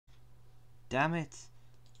damn it.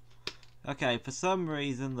 Okay, for some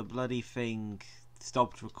reason the bloody thing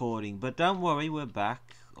stopped recording, but don't worry, we're back.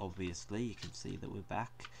 Obviously, you can see that we're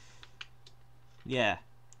back. Yeah,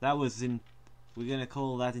 that was in... We're going to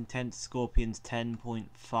call that Intensescorpions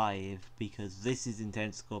 10.5 because this is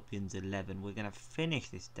Intensescorpions 11. We're going to finish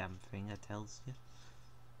this damn thing, I tells you.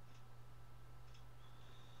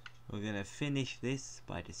 We're going to finish this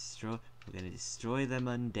by We're going to destroy them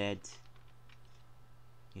undead.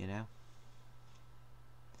 You know?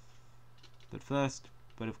 But first,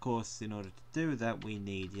 of course, in order to do that, we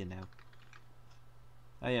need, you know...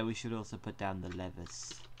 Oh yeah, we should also put down the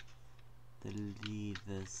levers. The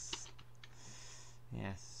levers.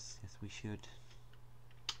 Yes, we should.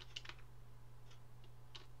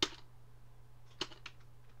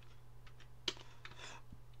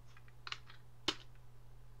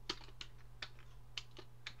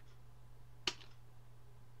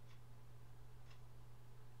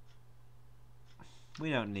 We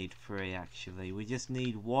don't need 3 actually, we just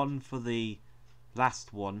need 1 for the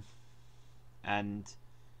last one and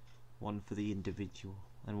 1 for the individual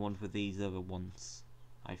and 1 for these other ones,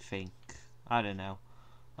 I think. I don't know.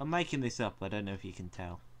 I'm making this up, I don't know if you can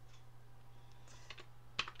tell.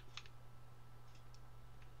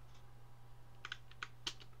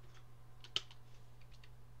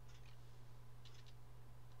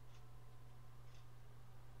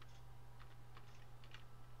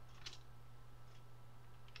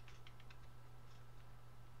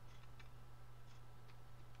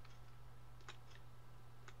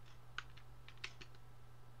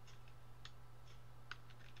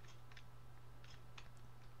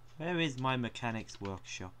 Where is my mechanics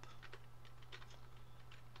workshop?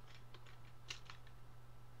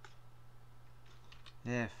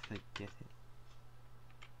 Yeah, forget it.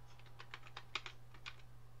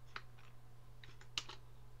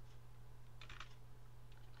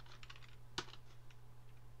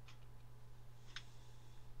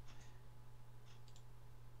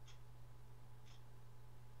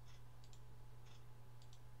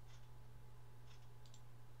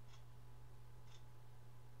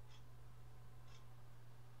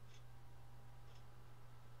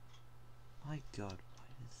 My God, why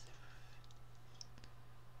is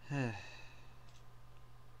it?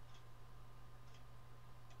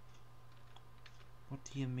 What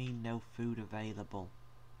do you mean no food available?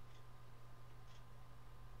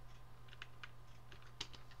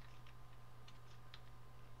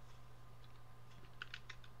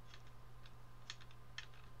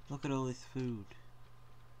 Look at all this food.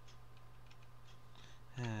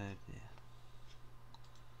 Oh dear.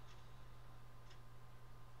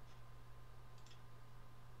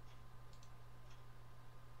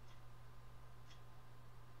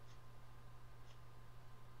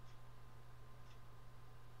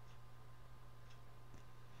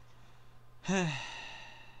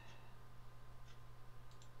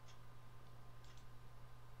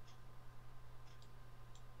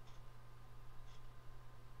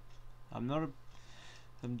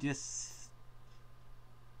 I'm just,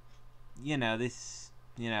 you know,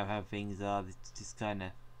 you know how things are, it's just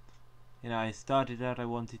kinda, you know, I started out, I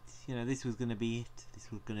wanted, you know, this was gonna be it,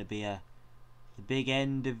 this was gonna be the big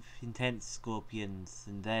end of Intensescorpions,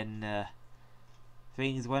 and then,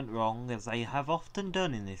 things went wrong, as they have often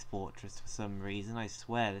done in this fortress for some reason. I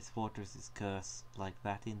swear this fortress is cursed like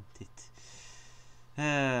that, isn't it?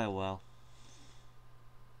 Well.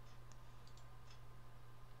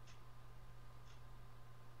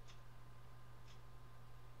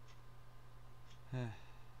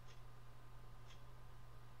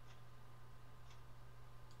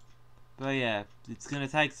 But yeah, it's gonna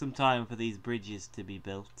take some time for these bridges to be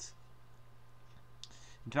built.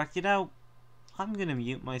 In fact, you know, I'm gonna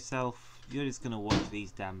mute myself. You're just gonna watch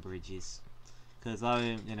these damn bridges, because I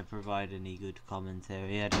ain't gonna provide any good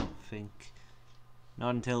commentary, I don't think.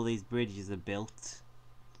 Not until these bridges are built.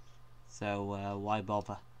 So why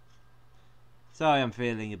bother? Sorry, I'm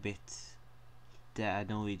feeling a bit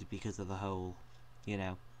annoyed because of the whole, you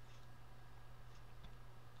know,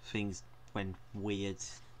 things went weird.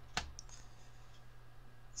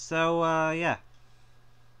 So yeah,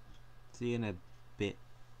 see you in a bit.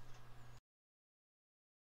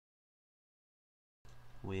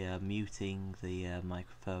 We are muting the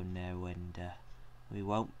microphone now, and we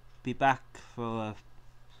won't be back for a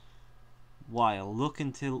while. Look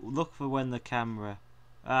for when the camera.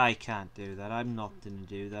 I can't do that. I'm not gonna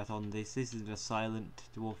do that on this. This is a silent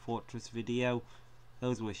Dwarf Fortress video.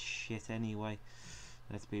 Those were shit anyway.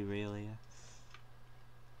 Let's be real here.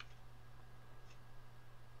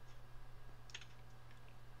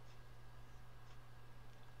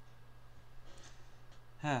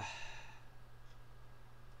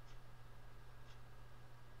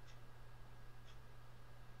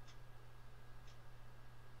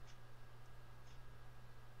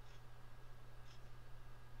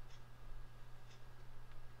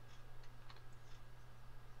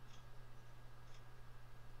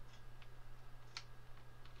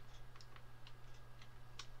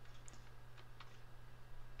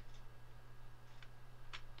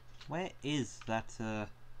 is that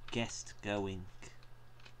guest going?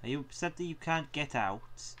 Are you upset that you can't get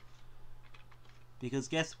out? Because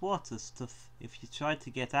guess what, the stuff, if you tried to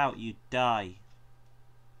get out, you'd die.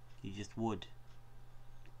 You just would.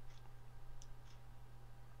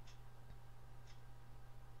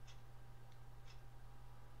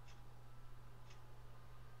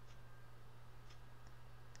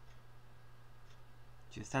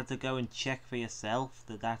 Just have to go and check for yourself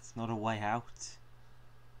that that's not a way out.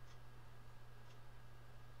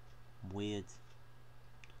 Weird.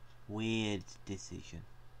 Weird decision.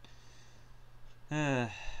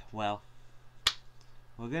 Well,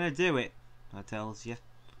 we're gonna do it, I tells you.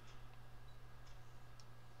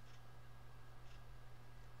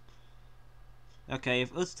 Okay,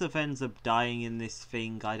 if us stuff ends up dying in this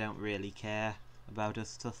thing, I don't really care about us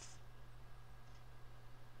stuff.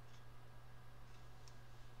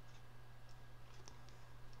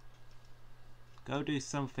 Go do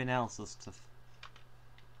something else, us stuff.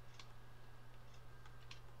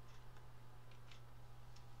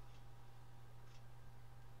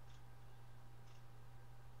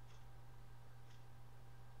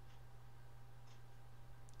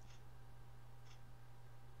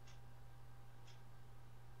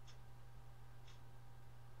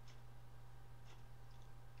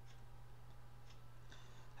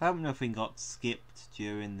 Hope nothing got skipped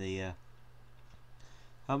during the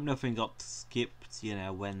hope nothing got skipped, you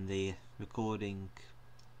know, when the recording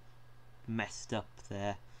messed up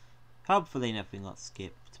there. Hopefully nothing got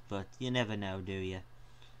skipped, but you never know, do you?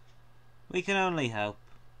 We can only hope.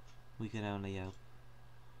 We can only hope.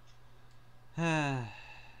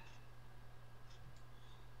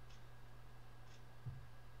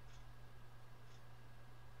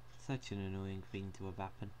 Such an annoying thing to have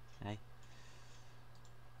happened, eh?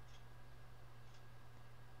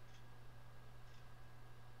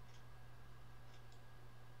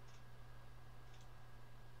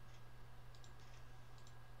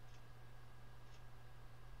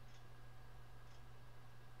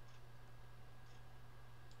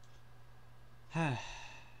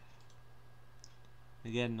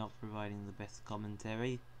 Again, not providing the best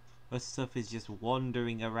commentary. Us stuff is just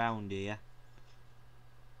wandering around here.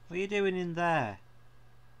 What are you doing in there?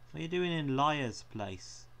 What are you doing in Liar's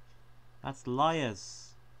place? That's Liar's.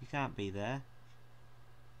 You can't be there.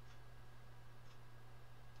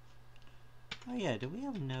 Oh yeah, do we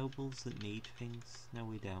have nobles that need things? No,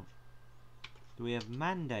 we don't. Do we have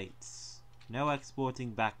mandates? No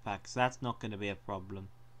exporting backpacks. That's not going to be a problem.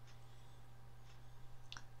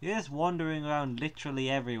 You're just wandering around literally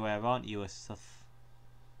everywhere, aren't you, stuff?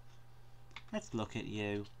 Let's look at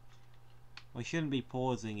you. We shouldn't be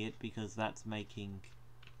pausing it because that's making...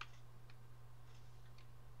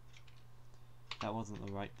 That wasn't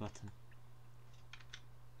the right button.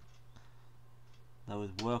 That was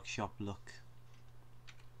workshop look.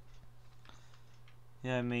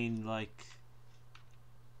 Yeah, I mean, like...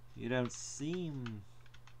 You don't seem...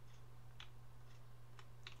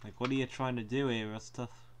 Like, what are you trying to do here, or stuff?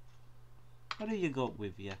 What have you got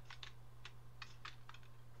with you?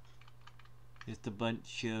 Just a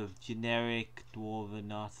bunch of generic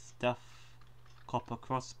dwarven art stuff. Copper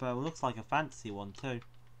crossbow. Looks like a fancy one too.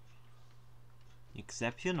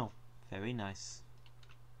 Exceptional. Very nice.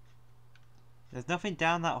 There's nothing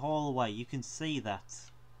down that hallway. You can see that.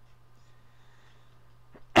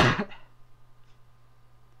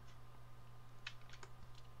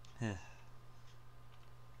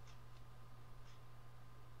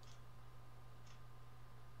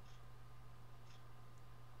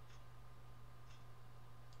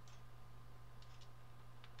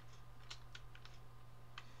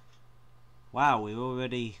 Wow, we're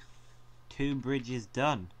already 2 bridges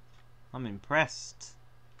done. I'm impressed.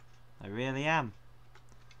 I really am.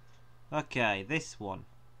 Okay, this one.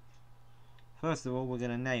 First of all, we're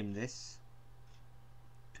going to name this.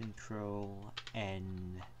 Control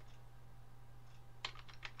N.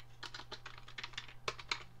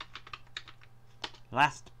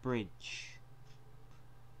 Last bridge.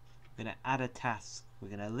 We're going to add a task. We're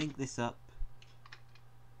going to link this up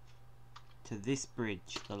to this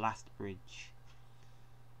bridge, the last bridge.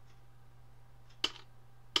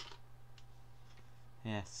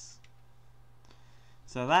 Yes.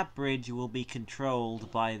 So that bridge will be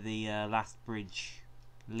controlled by the last bridge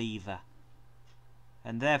lever.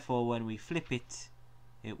 And therefore when we flip it,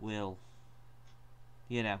 it will,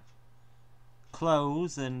 you know,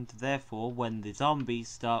 close, and therefore when the zombies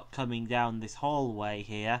start coming down this hallway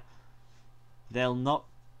here, they'll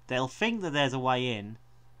think that there's a way in,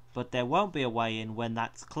 but there won't be a way in when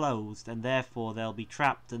that's closed, and therefore they'll be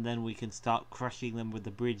trapped, and then we can start crushing them with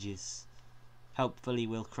the bridges. Hopefully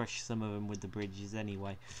we'll crush some of them with the bridges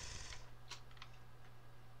anyway.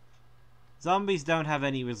 Zombies don't have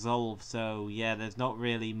any resolve, so yeah, there's not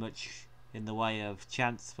really much in the way of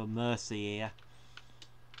chance for mercy here.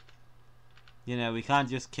 You know, we can't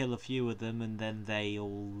just kill a few of them and then they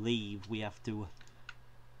all leave. We have to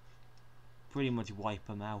pretty much wipe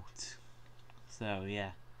them out. So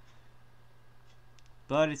yeah.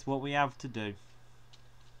 But it's what we have to do.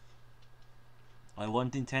 I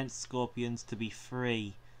want Intensescorpions to be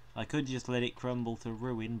free. I could just let it crumble to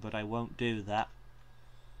ruin, but I won't do that.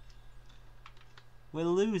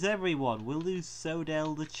 We'll lose everyone. We'll lose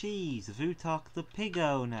Sodell the cheese, Vutok the pig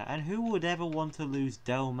owner, and who would ever want to lose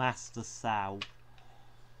Domas the sow?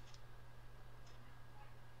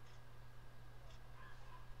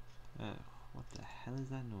 What the hell is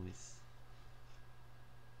that noise?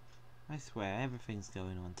 I swear everything's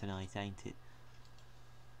going on tonight, ain't it?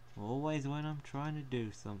 Always when I'm trying to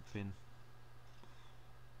do something.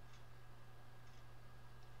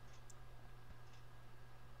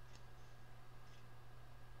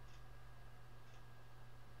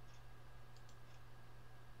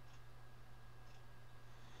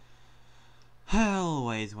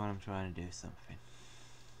 Always when I'm trying to do something.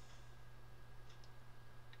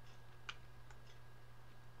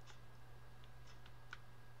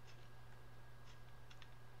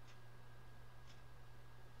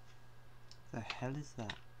 The hell is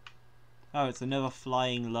that? Oh, it's another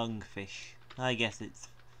flying lungfish. I guess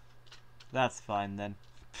that's fine then.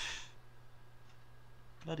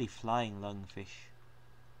 Bloody flying lungfish.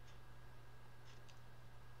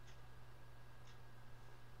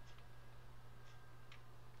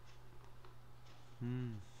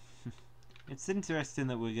 It's interesting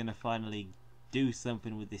that we're gonna finally do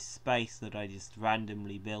something with this space that I just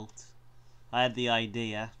randomly built. I had the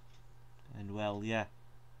idea, and well, yeah.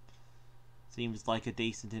 Seems like a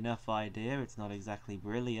decent enough idea. It's not exactly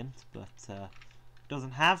brilliant, but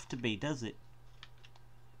doesn't have to be, does it?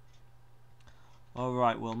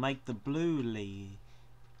 Alright, we'll make the blue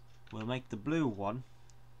We'll make the blue one.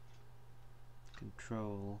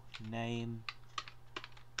 Control, name,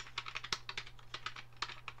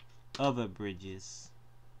 other bridges.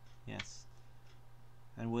 Yes.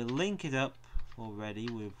 And we'll link it up already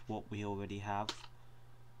with what we already have.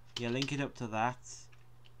 Yeah, link it up to that.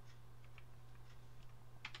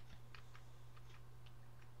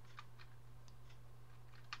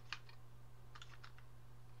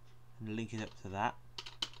 And link it up to that.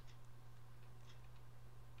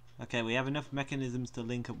 Okay, we have enough mechanisms to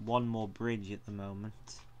link up one more bridge at the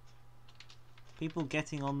moment. People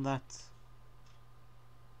getting on that.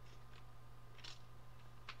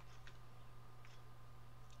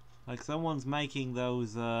 Like someone's making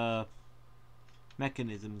those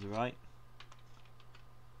mechanisms, right?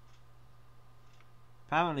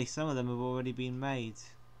 Apparently some of them have already been made.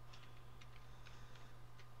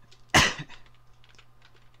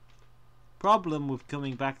 Problem with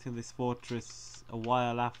coming back to this fortress a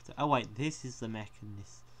while after. Oh wait, this is the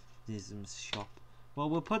mechanisms shop. Well,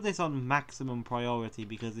 we'll put this on maximum priority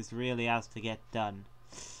because this really has to get done.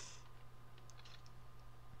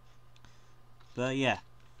 But yeah.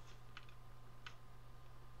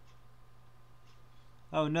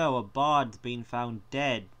 Oh no, a bard's been found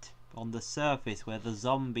dead on the surface where the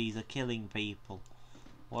zombies are killing people.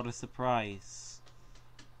 What a surprise.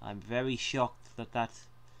 I'm very shocked that that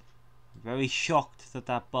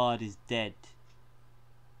bard is dead.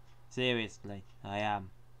 Seriously, I am.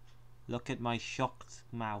 Look at my shocked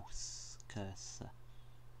mouse cursor.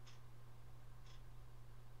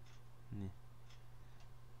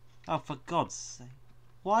 Oh, for God's sake.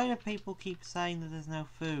 Why do people keep saying that there's no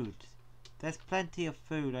food? There's plenty of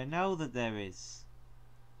food, I know that there is.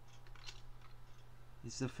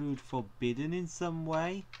 Is the food forbidden in some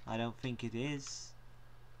way? I don't think it is.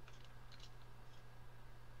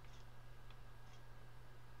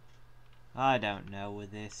 I don't know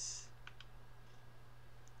with this.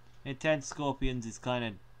 Intensescorpions is kind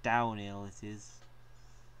of downhill, it is.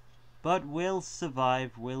 But we'll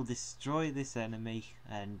survive, we'll destroy this enemy,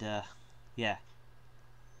 and yeah.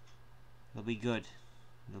 It'll be good.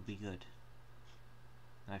 It'll be good.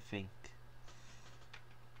 I think.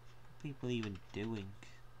 What are people even doing?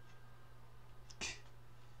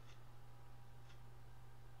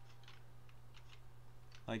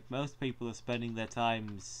 Like most people are spending their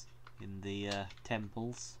times in the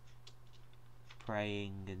temples,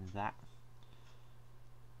 praying and that,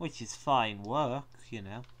 which is fine work, you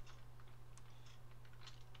know.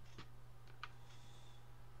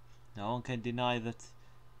 No one can deny that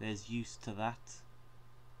there's use to that.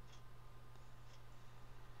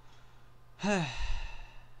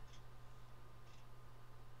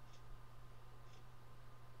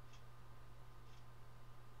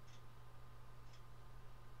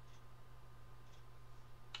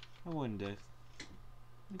 wonder.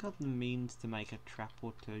 We got the means to make a trap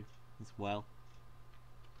or two as well.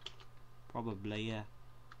 Probably, yeah.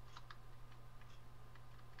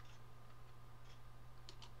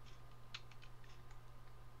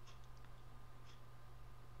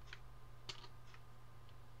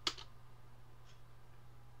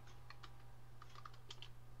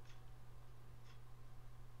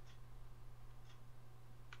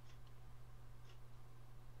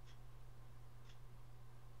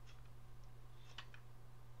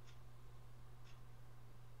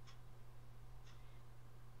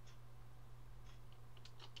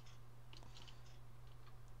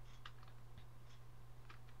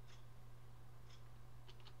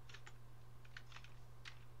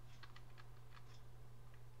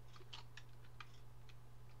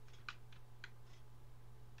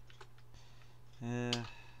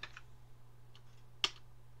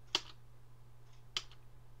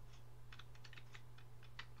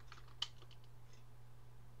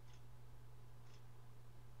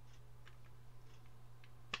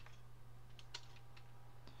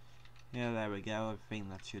 Yeah, there we go. I think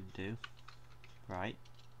that should do. Right.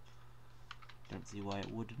 Don't see why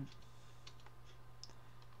it wouldn't.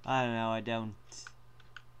 I don't know, I don't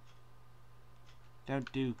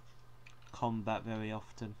do combat very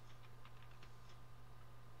often.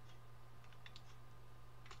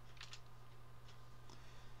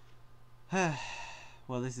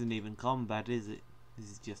 Well, this isn't even combat, is it?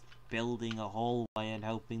 This is just building a hallway and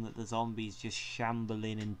hoping that the zombies just shamble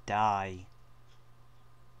in and die.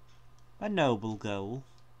 A noble goal.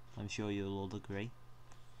 I'm sure you'll all agree.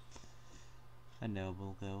 A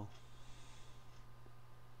noble goal.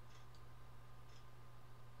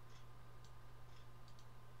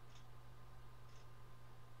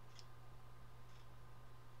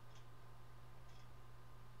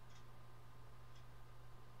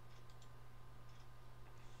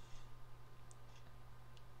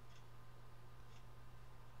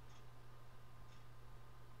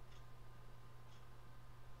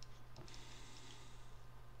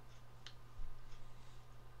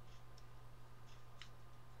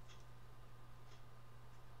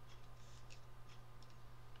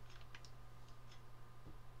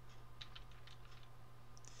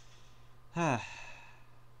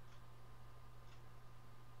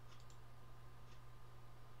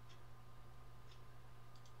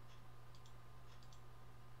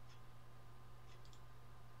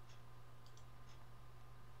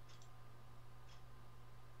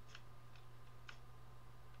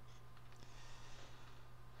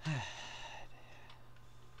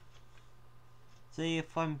 See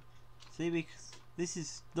if I'm... See, because this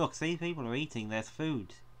is... Look, see, people are eating, there's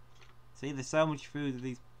food. See, there's so much food,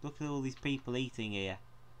 these... Look at all these people eating here.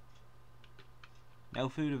 No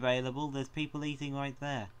food available, there's people eating right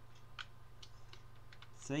there.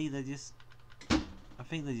 See, they're just... I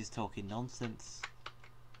think they're just talking nonsense.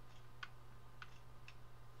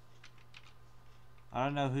 I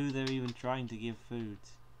don't know who they're even trying to give food.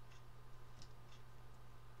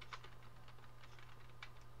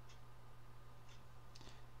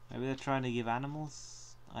 Maybe they're trying to give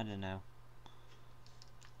animals? I don't know.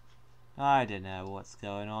 I don't know what's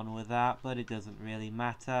going on with that, but it doesn't really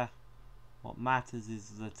matter. What matters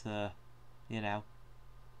is that, you know,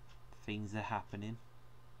 things are happening.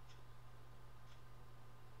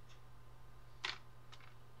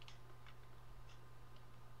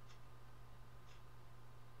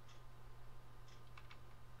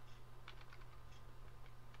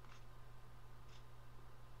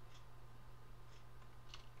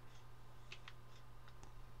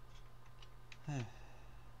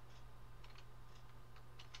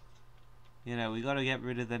 You know, we gotta get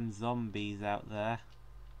rid of them zombies out there.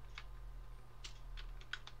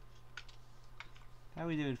 How are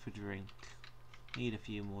we doing for drink? Need a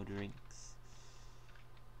few more drinks.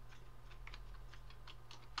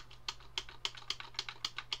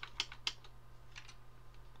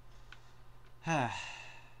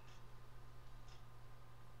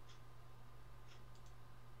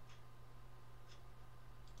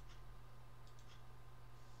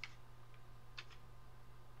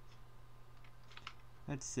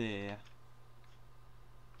 Let's see. Is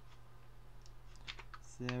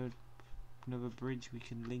there another bridge we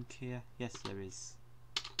can link here? Yes, there is.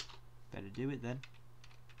 Better do it then.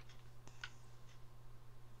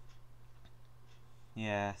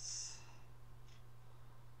 Yes.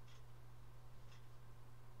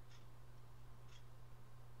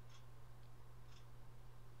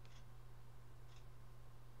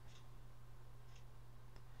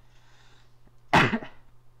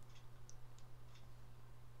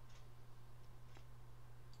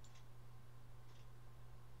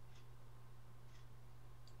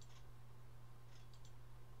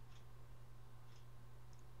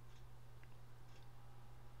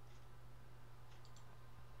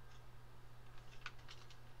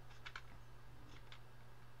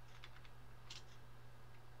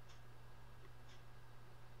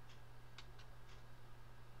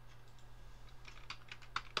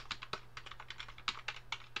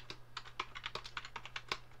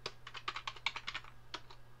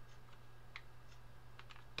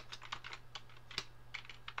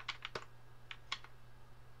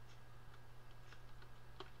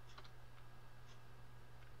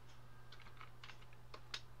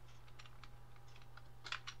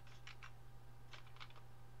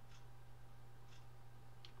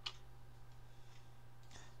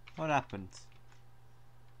 What happened?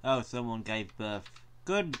 Oh, someone gave birth.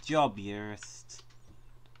 Good job, Eurist.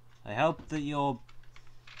 I hope that you're...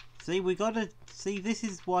 See, we gotta... See, this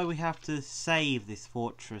is why we have to save this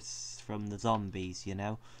fortress from the zombies, you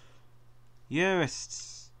know?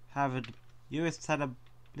 Eurist had a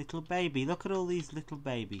little baby. Look at all these little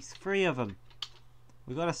babies. 3 of them.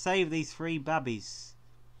 We gotta save these 3 babbies.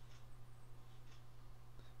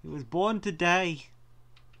 It was born today.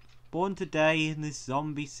 Born today in this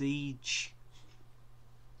zombie siege.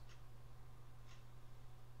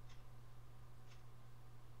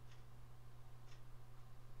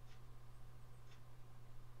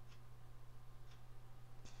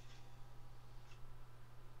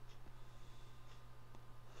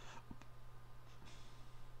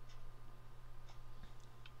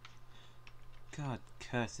 God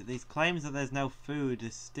curse it. These claims that there's no food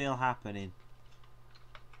is still happening.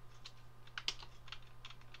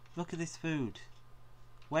 Look at this food.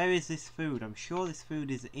 Where is this food? I'm sure this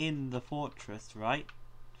food is in the fortress, right?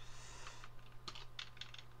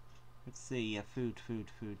 Let's see. Food.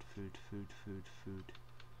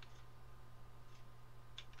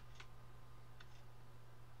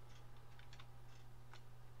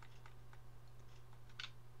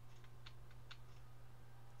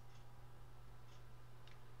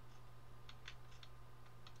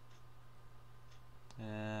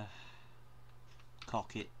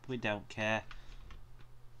 Cock it. We don't care.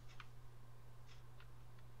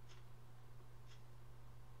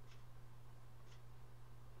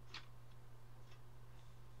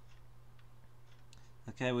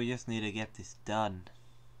 Okay, we just need to get this done.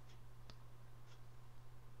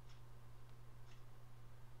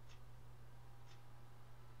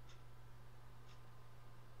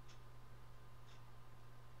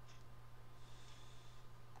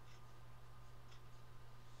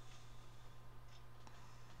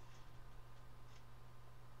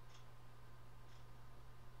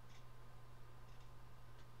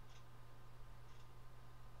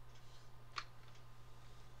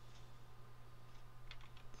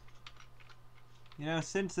 You know,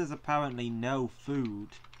 since there's apparently no food,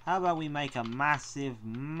 how about we make a massive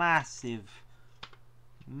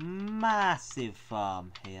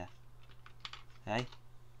farm here? Okay?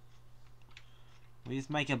 We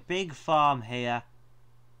just make a big farm here.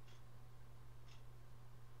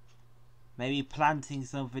 Maybe planting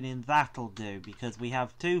something in that'll do, because we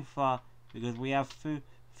have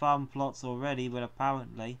farm plots already, but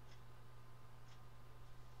apparently...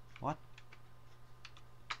 What?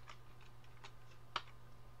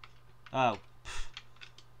 Oh.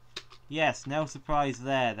 Yes, no surprise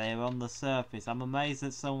there. They are on the surface. I'm amazed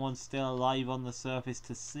that someone's still alive on the surface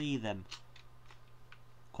to see them.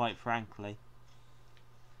 Quite frankly.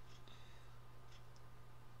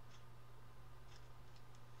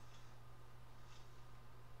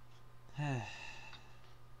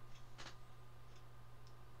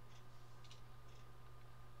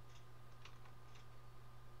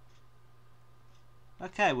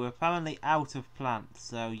 Okay, we're apparently out of plants,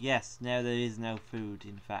 so yes, now there is no food,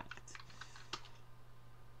 in fact.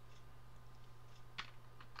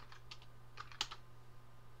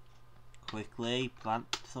 Quickly,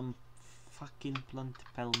 plant some fucking plant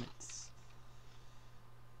pelmets.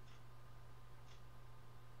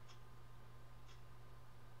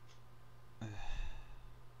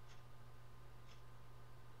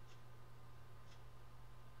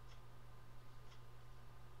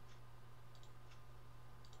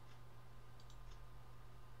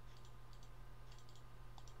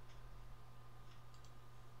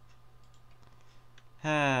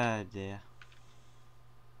 Ah dear.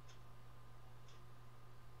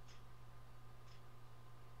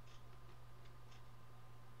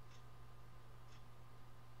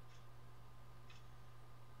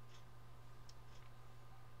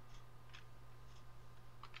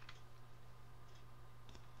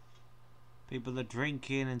 People are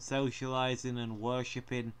drinking and socializing and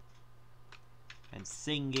worshipping and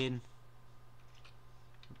singing.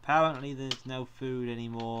 Apparently there's no food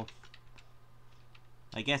anymore.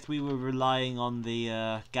 I guess we were relying on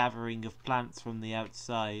the gathering of plants from the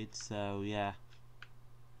outside, so yeah.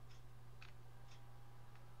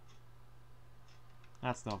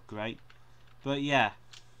 That's not great. But yeah.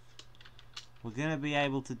 We're gonna be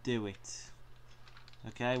able to do it.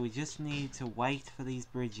 Okay, we just need to wait for these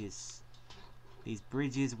bridges. These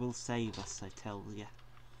bridges will save us, I tell you.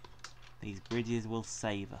 These bridges will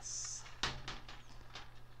save us.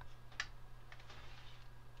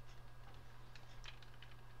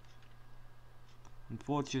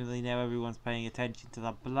 Unfortunately, now everyone's paying attention to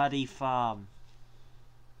the bloody farm.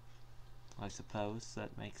 I suppose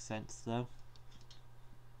that makes sense, though.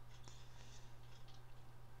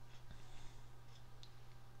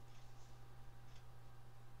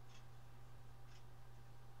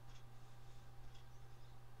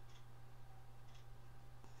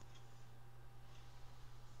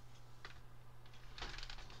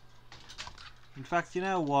 fact, you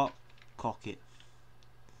know what? Cock it.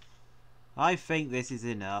 I think this is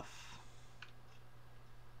enough.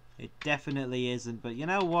 It definitely isn't, but you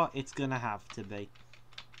know what? It's gonna have to be.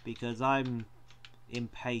 Because I'm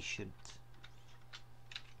impatient.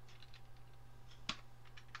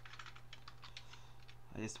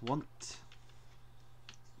 I just want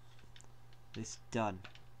this done.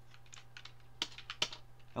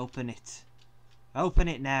 Open it. Open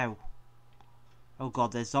it now. Oh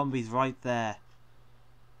god, there's zombies right there.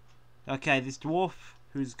 Okay, this dwarf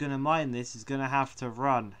who's gonna mine this is gonna have to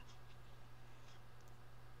run.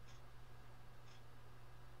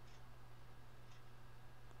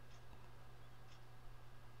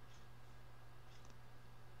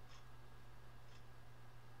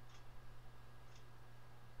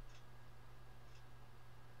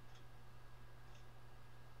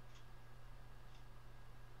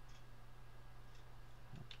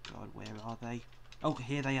 God, where are they? Oh,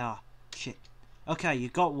 here they are. Shit. Okay, you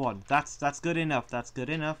got one. That's good enough. That's good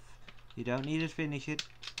enough. You don't need to finish it.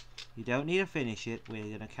 You don't need to finish it.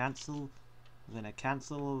 We're gonna cancel. We're gonna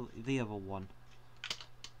cancel the other one.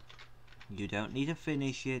 You don't need to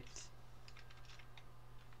finish it.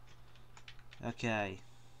 Okay.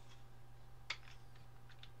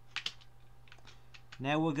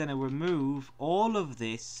 Now we're gonna remove all of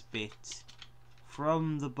this bit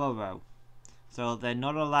from the burrow. So they're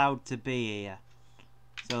not allowed to be here.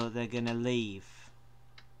 So they're gonna leave.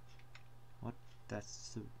 What?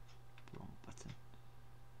 That's the wrong button.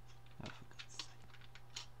 Oh, for God's sake.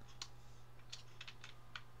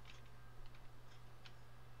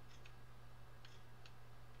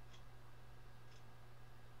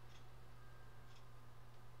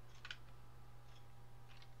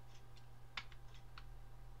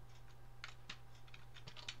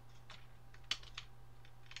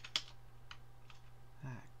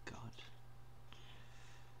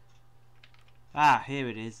 Ah, here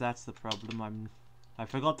it is. That's the problem. I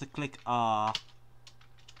forgot to click R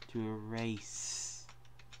to erase.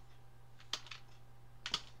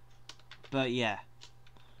 But yeah,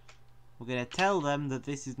 we're gonna tell them that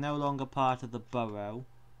this is no longer part of the burrow,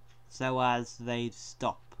 so as they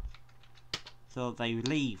stop, so they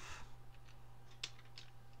leave.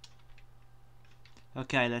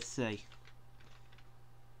 Okay, let's see.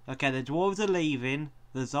 Okay, the dwarves are leaving.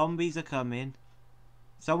 The zombies are coming.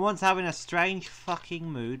 Someone's having a strange fucking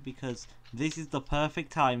mood because this is the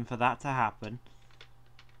perfect time for that to happen.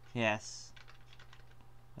 Yes.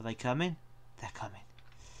 Are they coming? They're coming.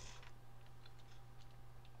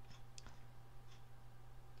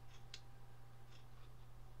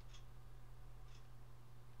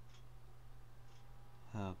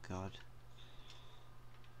 Oh god.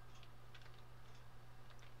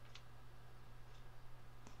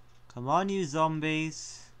 Come on, you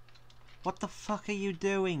zombies. What the fuck are you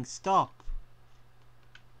doing? Stop.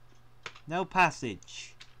 No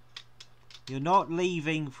passage. You're not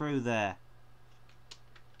leaving through there.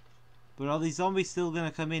 But are these zombies still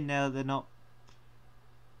gonna come in now? They're not.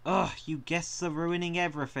 Ugh, you guests are ruining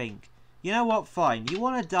everything. You know what? Fine. You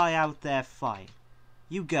want to die out there? Fine.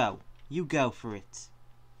 You go. You go for it.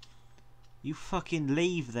 You fucking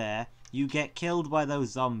leave there. You get killed by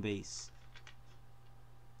those zombies.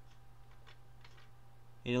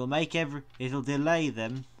 It'll delay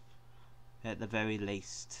them at the very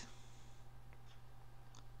least.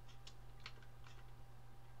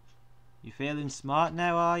 You feeling smart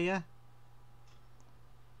now, are you?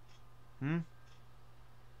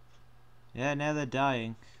 Yeah, now they're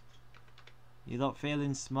dying. You not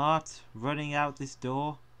feeling smart running out this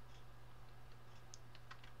door?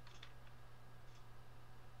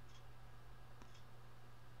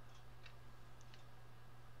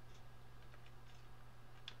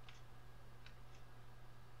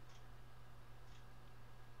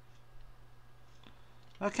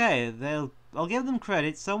 Okay, I'll give them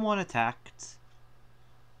credit. Someone attacked.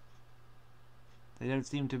 They don't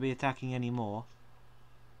seem to be attacking anymore.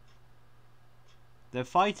 They're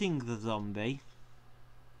fighting the zombie.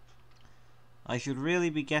 I should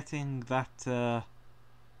really be getting that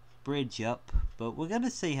bridge up, but we're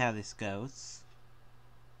gonna see how this goes.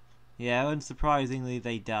 Yeah, unsurprisingly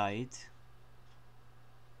they died.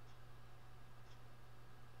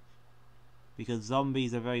 Because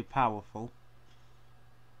zombies are very powerful.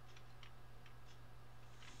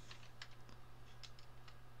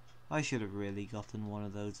 I should have really gotten one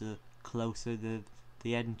of those closer to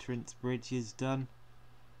the entrance bridges done.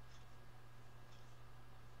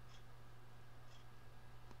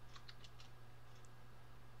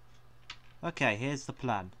 Okay, here's the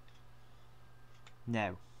plan.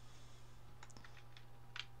 Now,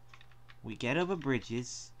 we get over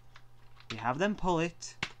bridges, we have them pull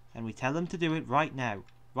it, And we tell them to do it right now.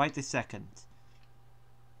 Right this second.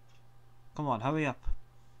 Come on, hurry up.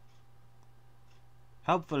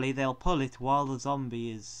 Hopefully they'll pull it while the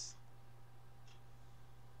zombie is...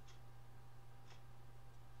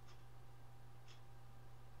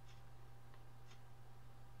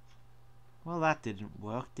 Well, that didn't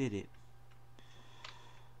work, did it?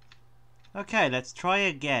 Okay, let's try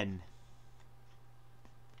again.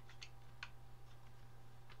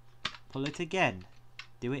 Pull it again.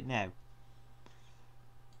 Do it now.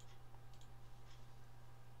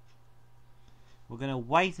 We're gonna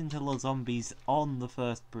wait until the zombie's on the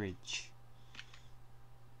first bridge.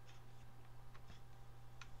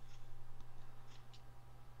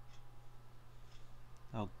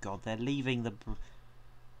 Oh god, they're leaving the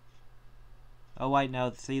oh wait,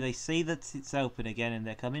 no, see, they see that it's open again and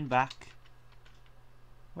they're coming back.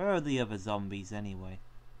 Where are the other zombies anyway?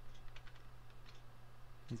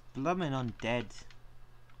 He's blooming undead.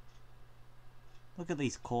 Look at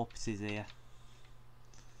these corpses here.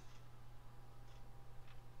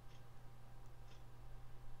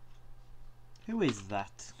 Who is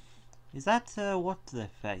that? Is that, what's their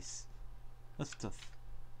face? A stuff.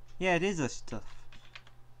 Yeah, it is a stuff.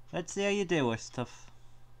 Let's see how you do, a stuff.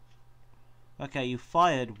 Okay, you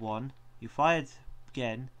fired one. You fired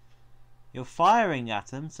again. You're firing at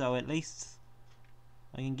them, so at least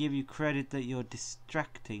I can give you credit that you're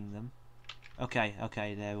distracting them. Okay,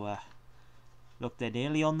 okay, they're, look, they're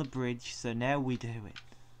nearly on the bridge, so now we do it.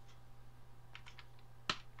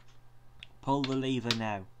 Pull the lever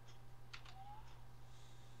now.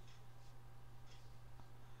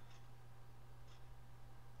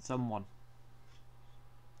 Someone.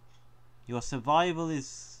 Your survival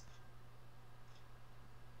is...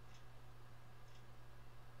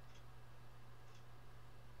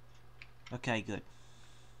 Okay, good.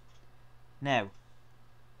 Now.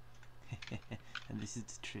 And this is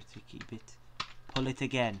the tricky bit. Pull it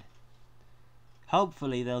again.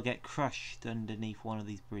 Hopefully they'll get crushed underneath one of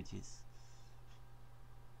these bridges.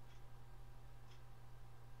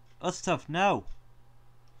 Stuff, no!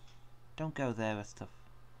 Don't go there, stuff.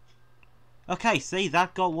 Okay, see,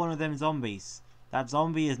 that got one of them zombies. That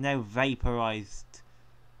zombie is now vaporized.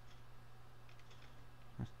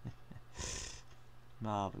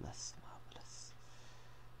 Marvelous, marvelous.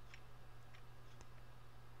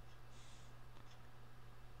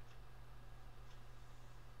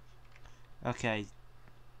 Okay,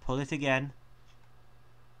 pull it again.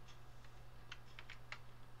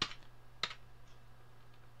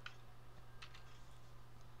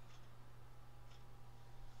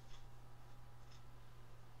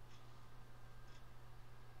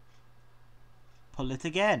 Pull it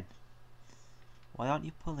again. Why aren't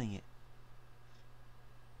you pulling it?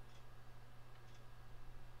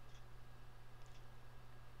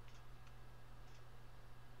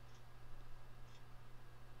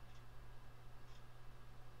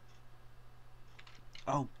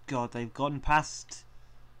 Oh god, they've gone past.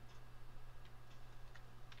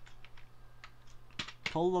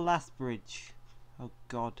 Pull the last bridge. Oh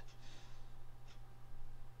god.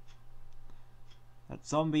 That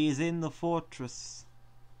zombie is in the fortress.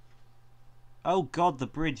 Oh god, the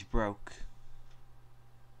bridge broke.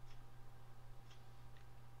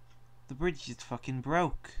 The bridge just fucking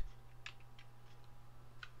broke.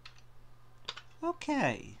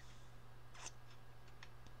 Okay.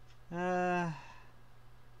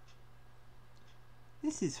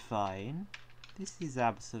 This is fine. This is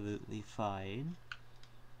absolutely fine.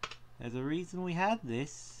 There's a reason we had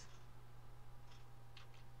this.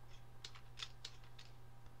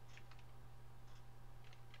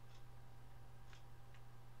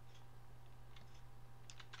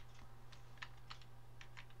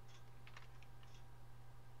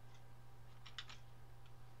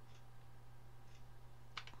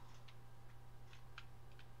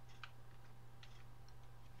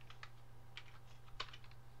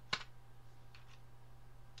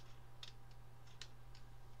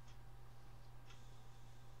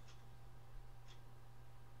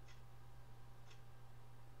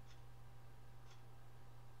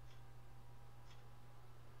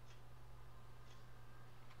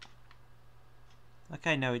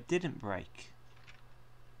 Okay, no, it didn't break.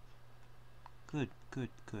 Good, good,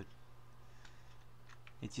 good.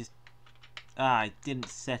 It just... I didn't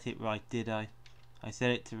set it right, did I? I set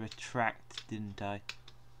it to retract, didn't I?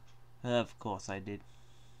 Of course I did.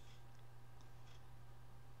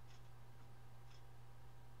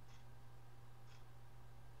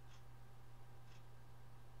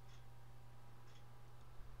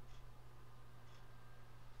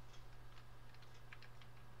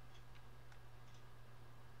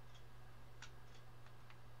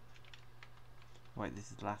 Wait, right,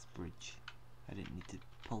 this is the last bridge. I didn't need to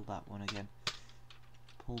pull that one again.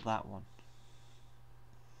 Pull that one.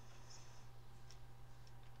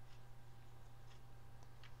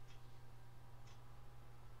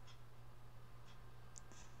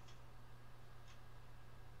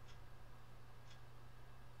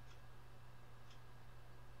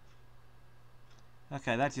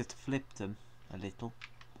 Okay, that just flipped them a little.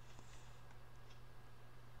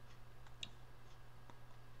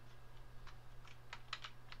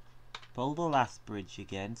 Pull the last bridge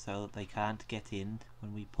again so that they can't get in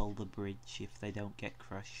when we pull the bridge if they don't get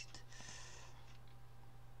crushed.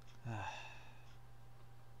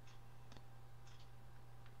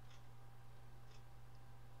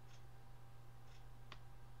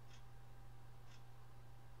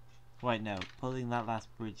 Right, no, pulling that last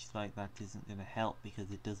bridge like that isn't going to help because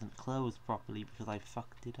it doesn't close properly because I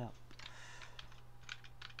fucked it up.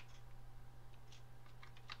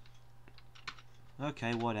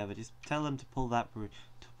 Okay, whatever. Just tell them to pull that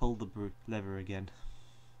lever again.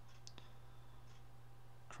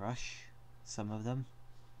 Crush some of them,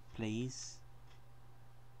 please.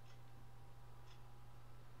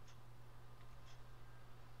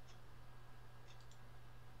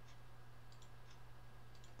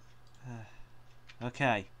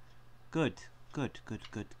 Okay, good.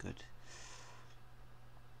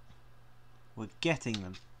 We're getting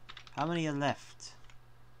them. How many are left?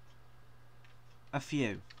 A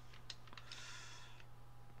few.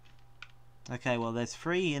 Okay, well there's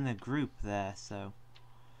 3 in a group there, so...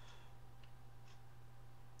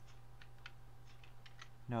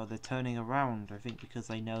 No, they're turning around, I think, because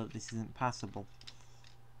they know that this isn't passable.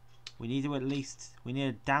 We need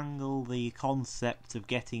to dangle the concept of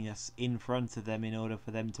getting us in front of them in order for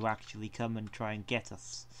them to actually come and try and get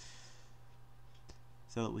us.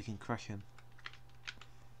 So that we can crush them.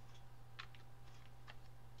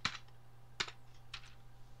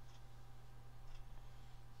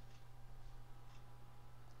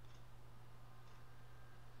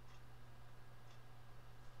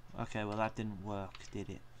 Okay, well that didn't work, did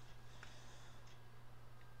it?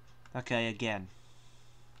 Okay, again.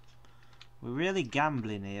 We're really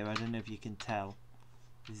gambling here, I don't know if you can tell.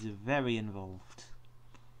 This is very involved.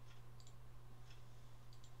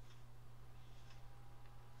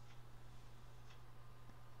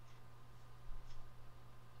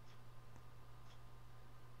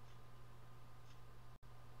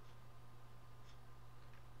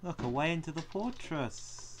 Look, away into the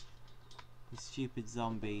fortress! You stupid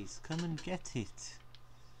zombies, come and get it!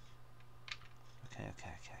 Okay.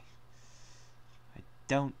 I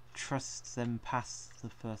don't trust them past the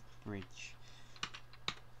first bridge.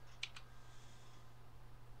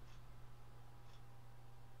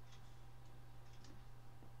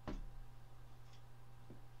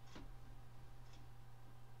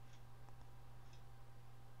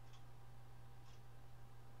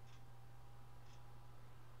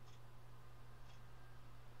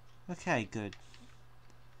 Okay, good.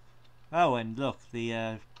 Oh, and look,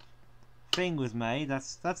 the thing was made.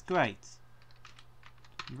 That's great.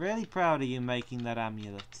 I'm really proud of you making that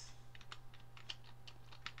amulet.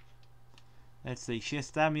 Let's see,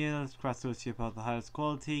 schist amulet, craftsmanship of the highest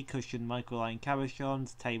quality, cushioned microline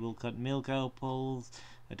cabochons, table cut milk opals,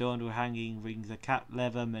 adorned with hanging rings of cat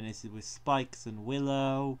leather, menaced with spikes and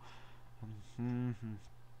willow.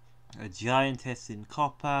 A giantess in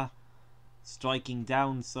copper, striking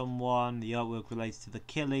down someone. The artwork relates to the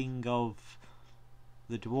killing of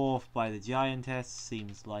the dwarf by the giantess.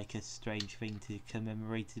 Seems like a strange thing to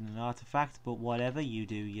commemorate in an artifact, but whatever, you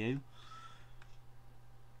do you.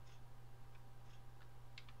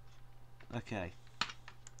 Okay.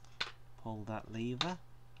 Pull that lever.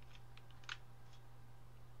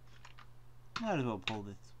 Might as well pull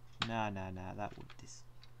this. Nah, that would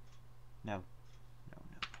No.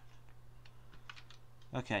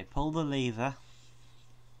 Okay, pull the lever.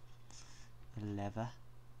 The lever.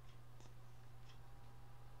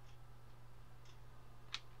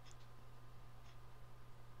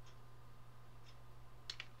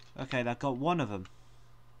 Okay, that got one of them.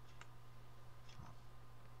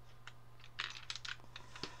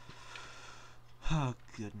 Oh,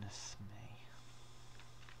 goodness me.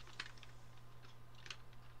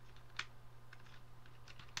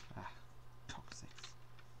 Ah, coccyx.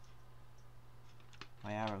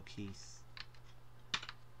 My arrow keys.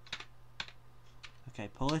 Okay,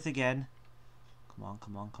 pull it again.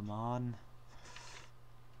 Come on.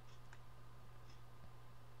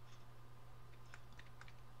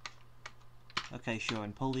 Okay, sure,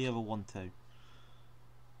 and pull the other one too.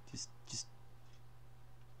 Just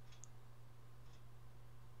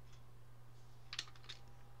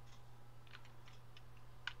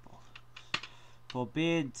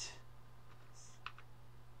Forbid.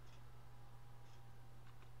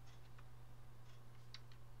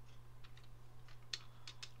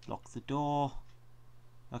 Lock the door.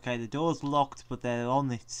 Okay, the door's locked, but they're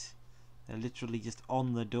on it. They're literally just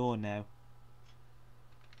on the door now.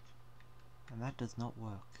 And that does not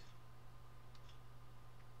work.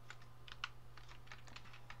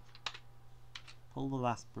 Pull the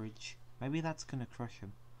last bridge. Maybe that's gonna crush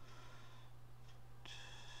him.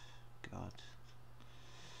 God.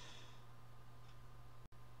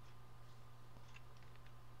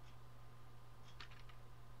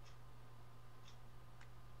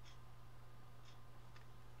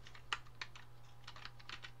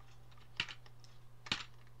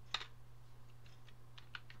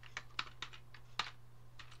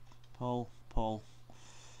 Pull, pull.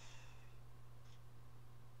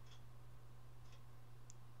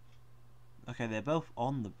 Okay, they're both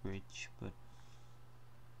on the bridge, but...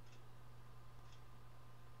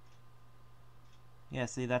 yeah,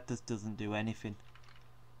 see, that just doesn't do anything.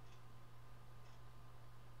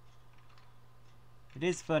 It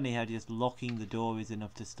is funny how just locking the door is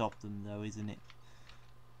enough to stop them, though, isn't it?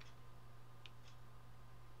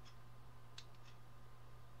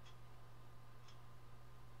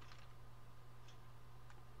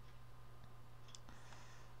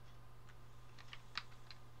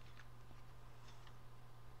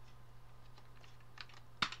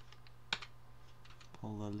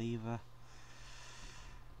 Pull the lever.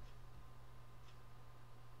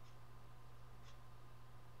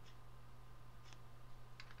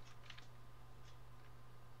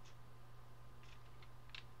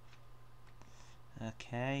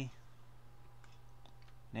 Okay.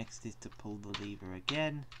 Next is to pull the lever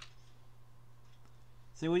again.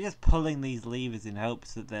 So we're just pulling these levers in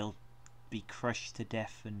hopes that they'll be crushed to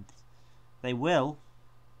death, and they will.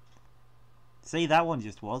 See, that one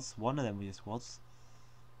just was. One of them just was.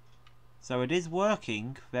 So it is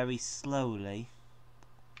working very slowly.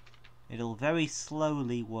 It'll very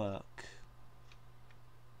slowly work.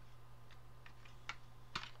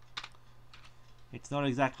 It's not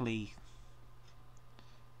exactly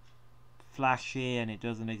flashy, and it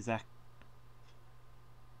doesn't exact...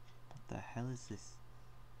 what the hell is this?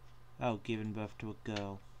 Oh, giving birth to a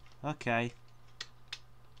girl. Okay.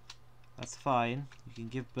 That's fine. You can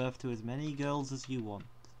give birth to as many girls as you want.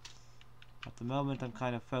 At the moment I'm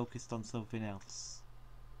kind of focused on something else.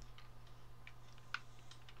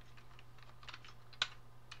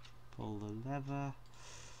 Pull the lever.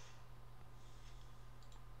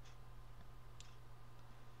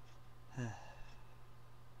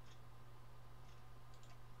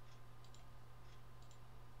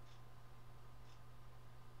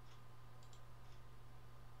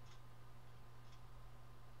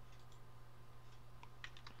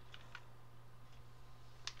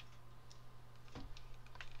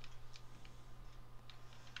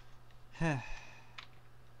 Okay.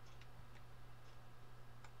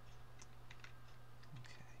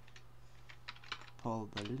 Pull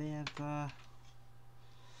the lever.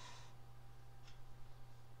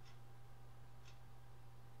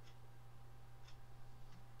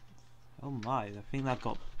 Oh my, I think that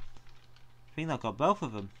got both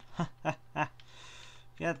of them.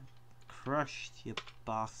 Get crushed, you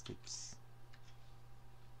bastards.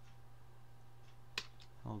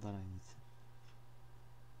 Hold on, I need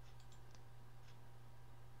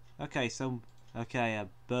to... okay, so a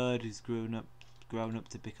bird is grown up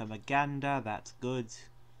to become a gander. That's good.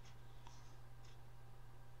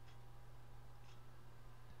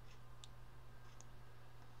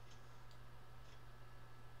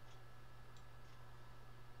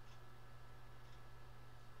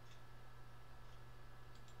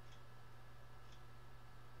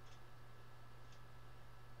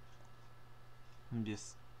 I'm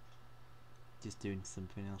just doing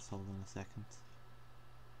something else. Hold on a second.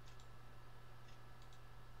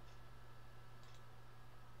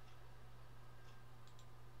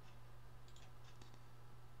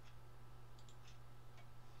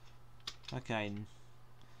 Okay,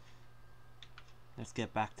 let's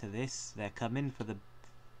get back to this. They're coming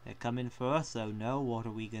for us. So no, what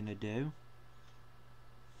are we gonna do?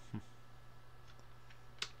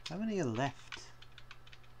 How many are left?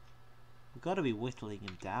 We've got to be whittling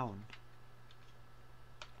him down.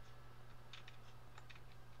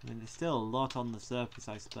 I mean, there's still a lot on the surface,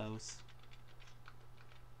 I suppose.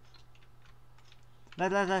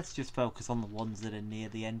 Let's just focus on the ones that are near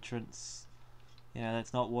the entrance. You know,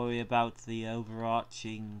 let's not worry about the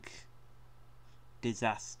overarching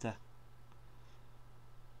disaster.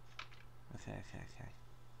 Okay.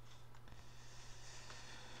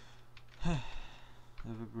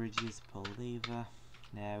 Over bridges, pull lever.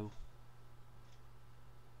 Now.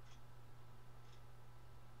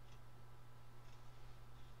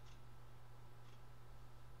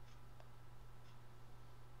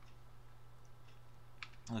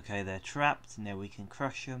 Okay, they're trapped. Now we can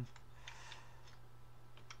crush them.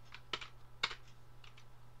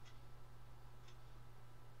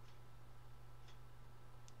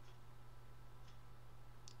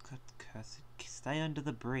 God, curse it. Stay under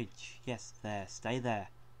the bridge. Yes, there. Stay there.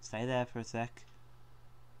 Stay there for a sec.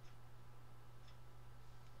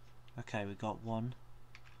 Okay, we got one.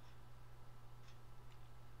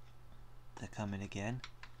 They're coming again.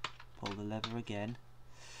 Pull the lever again.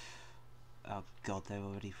 Oh god, they're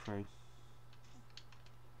already through.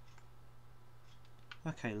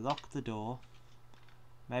 Okay, lock the door.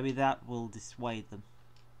 Maybe that will dissuade them.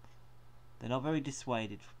 They're not very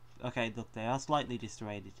dissuaded. Okay, look, they are slightly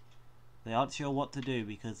dissuaded. They aren't sure what to do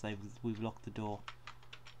because we've locked the door.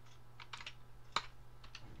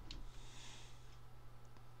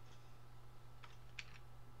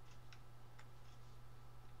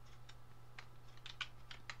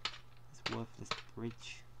 This worthless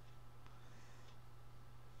bridge.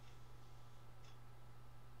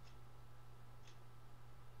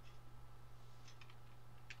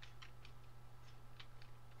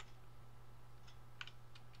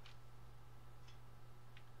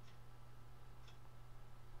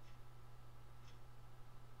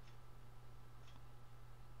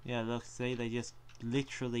 Yeah, look, see, they just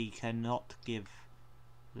literally cannot give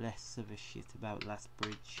less of a shit about last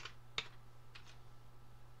bridge.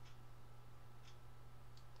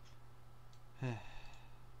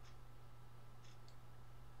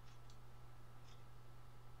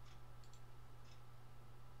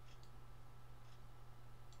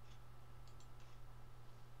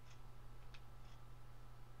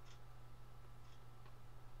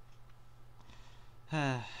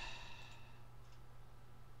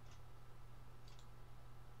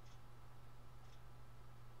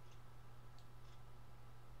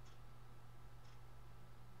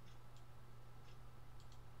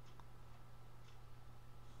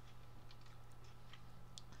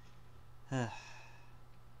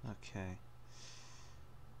 Okay.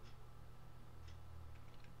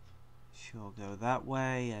 Sure, go that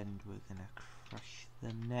way, and we're gonna crush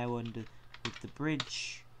them now under with the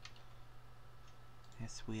bridge.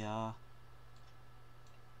 Yes, we are.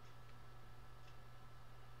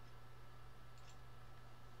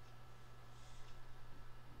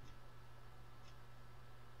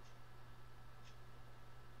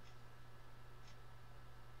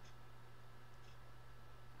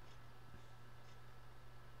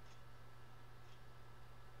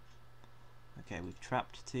 Okay, we've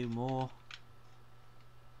trapped two more.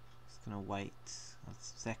 Just gonna wait a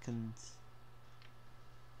second.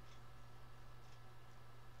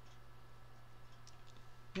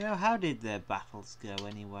 You know, how did their battles go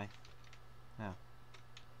anyway? Oh.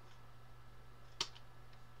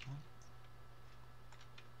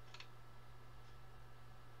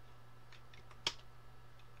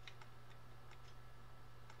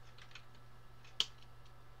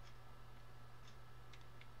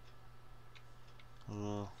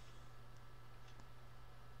 Ugh.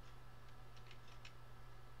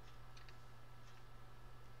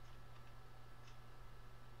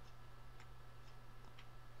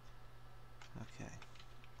 Okay.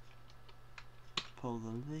 Pull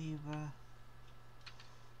the lever.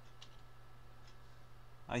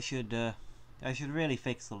 I should really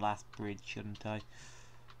fix the last bridge, shouldn't I?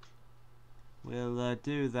 We'll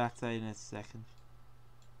do that in a second.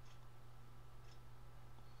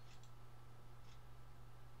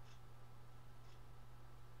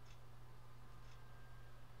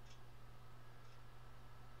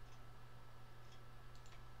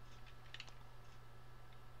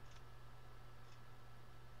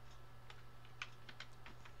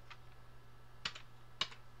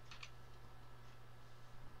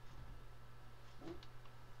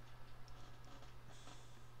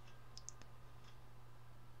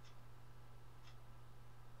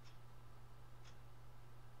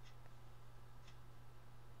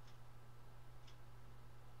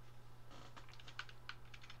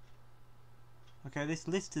 Okay, this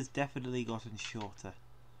list has definitely gotten shorter.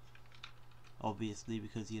 Obviously,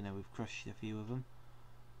 because, you know, we've crushed a few of them.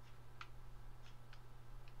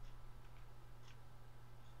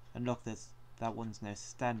 And look, that one's now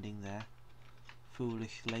standing there,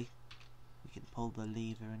 foolishly. We can pull the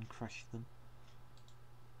lever and crush them.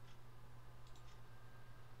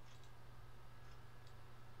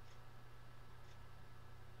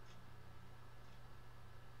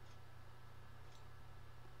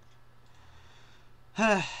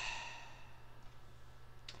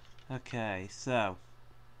 Okay, so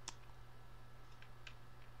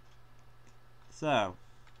we're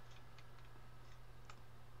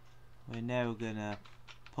now gonna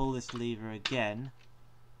pull this lever again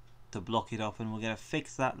to block it off, and we're going to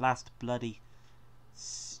fix that last bloody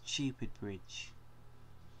stupid bridge.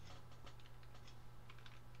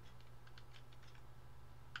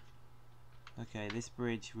 Okay, this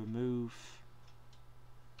bridge, remove.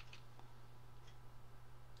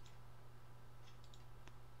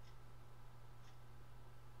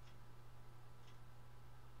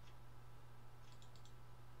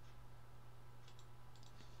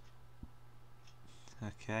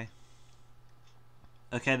 Okay.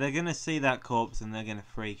 Okay, they're gonna see that corpse and they're gonna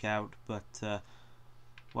freak out, but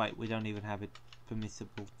wait, we don't even have it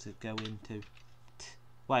permissible to go into.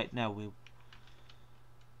 Wait, no, we.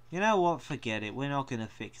 You know what? Forget it. We're not gonna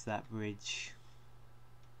fix that bridge.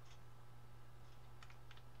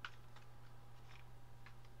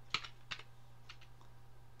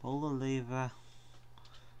 Pull the lever.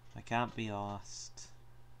 I can't be arsed.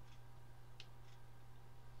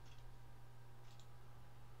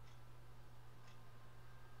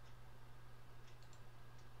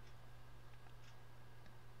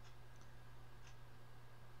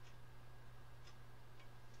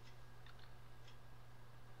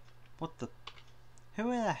 What the? Who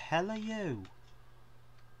the hell are you?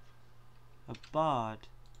 A bard.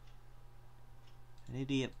 An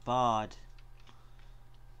idiot bard.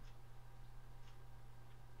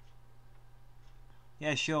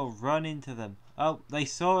 Yeah, sure, run into them. Oh, they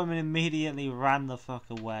saw him and immediately ran the fuck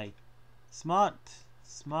away. Smart.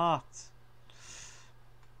 Smart.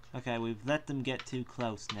 Okay, we've let them get too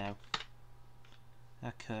close now.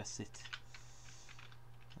 Ah, curse it.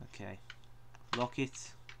 Okay. Lock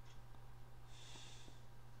it.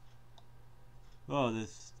 Oh,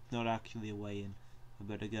 there's not actually a way in. I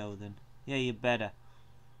better go then. Yeah, you better.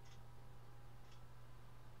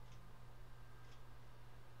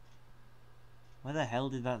 Where the hell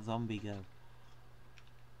did that zombie go?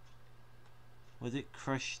 Was it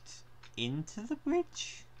crushed into the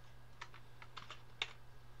bridge?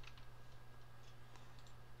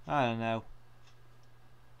 I don't know.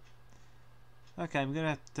 Okay, I'm gonna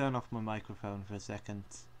have to turn off my microphone for a second.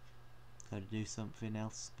 Gotta do something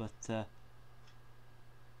else, but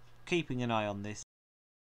keeping an eye on this.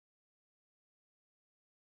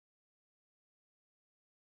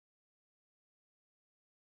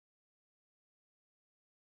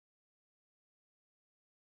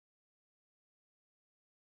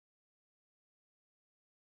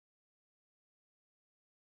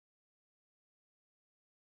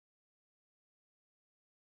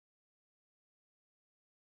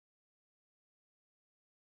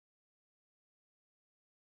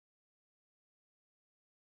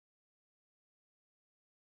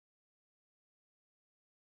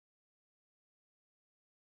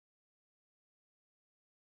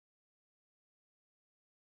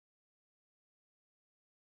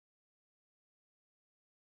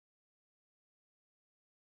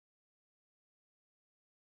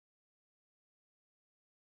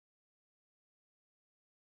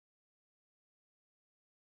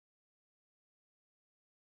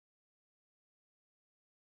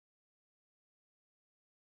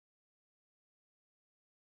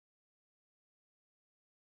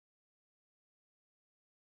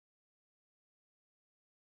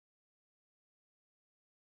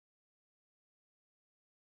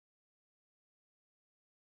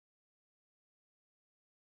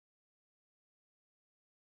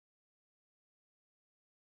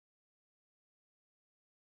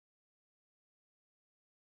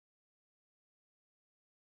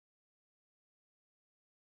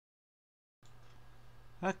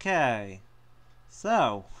 Okay,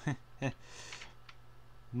 so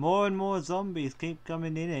more and more zombies keep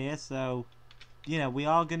coming in here, so you know we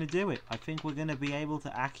are gonna do it. I think we're gonna be able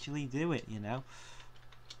to actually do it, you know.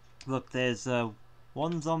 Look, there's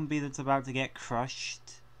one zombie that's about to get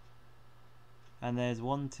crushed, and there's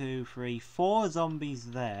 1, 2, 3, 4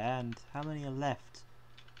 zombies there, and how many are left?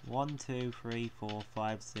 1, 2, 3, 4,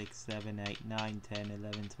 5, 6, 7, 8, 9, 10,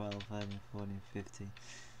 11, 12, 13, 14, 15.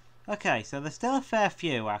 Okay, so there's still a fair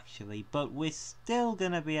few actually, but we're still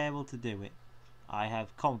gonna be able to do it. I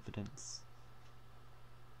have confidence.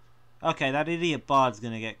 Okay, that idiot bard's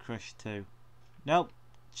gonna get crushed too. Nope,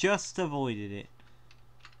 just avoided it.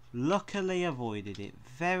 Luckily avoided it.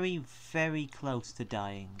 Very, very close to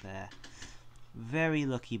dying there. Very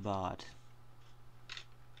lucky bard.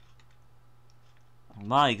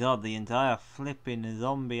 My god, the entire flipping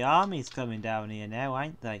zombie army's coming down here now,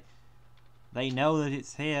 ain't they? They know that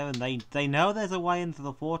it's here, and they know there's a way into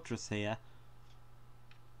the fortress here.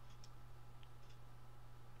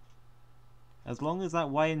 As long as that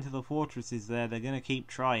way into the fortress is there, they're going to keep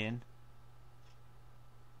trying.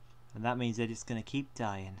 And that means they're just going to keep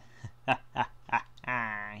dying.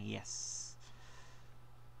 Yes.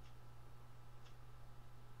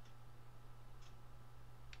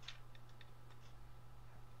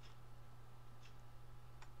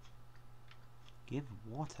 Give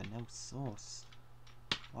water, no source.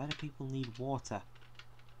 Why do people need water?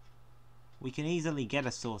 We can easily get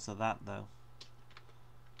a source of that though.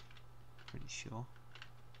 Pretty sure.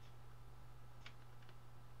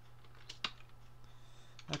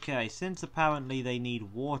 Okay, since apparently they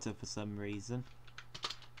need water for some reason,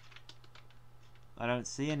 I don't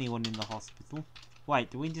see anyone in the hospital.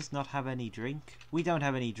 Wait, do we just not have any drink? We don't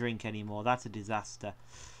have any drink anymore. That's a disaster.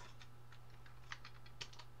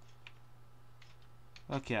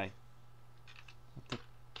 Okay. What the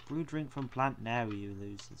brew drink from plant now, you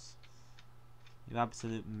losers. You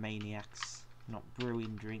absolute maniacs. Not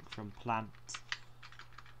brewing drink from plant.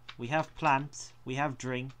 We have plant. We have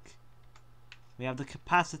drink. We have the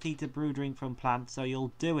capacity to brew drink from plant, so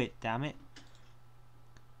you'll do it, damn it.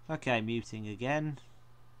 Okay, muting again.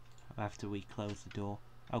 After we close the door.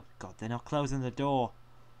 Oh god, they're not closing the door.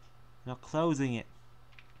 They're not closing it.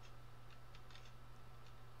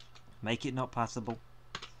 Make it not passable.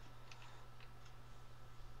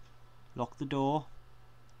 Lock the door.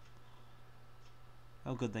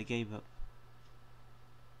 Oh good, they gave up.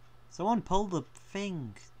 Someone pulled the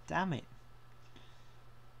thing. Damn it.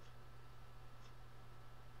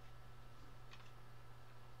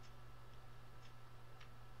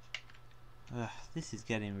 Ugh, this is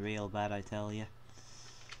getting real bad, I tell you.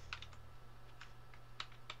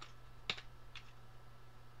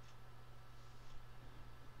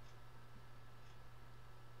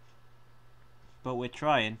 But we're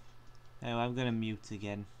trying. Oh, I'm gonna mute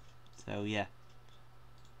again. So yeah.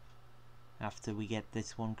 After we get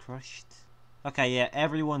this one crushed. Okay, yeah,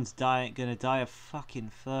 everyone's gonna die of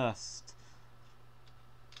fucking thirst.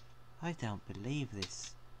 I don't believe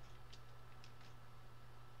this.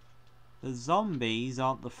 The zombies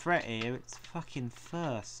aren't the threat here, it's fucking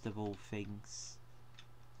thirst of all things.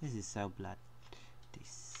 This is so blood.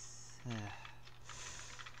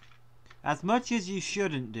 As much as you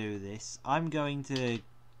shouldn't do this, I'm going to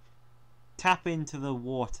tap into the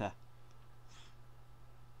water.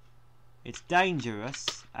 It's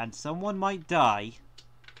dangerous, and someone might die,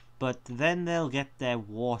 but then they'll get their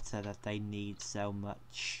water that they need so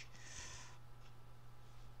much.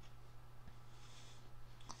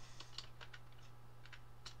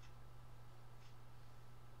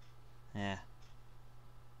 Yeah.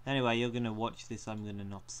 Anyway, you're gonna watch this, I'm gonna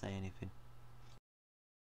not say anything.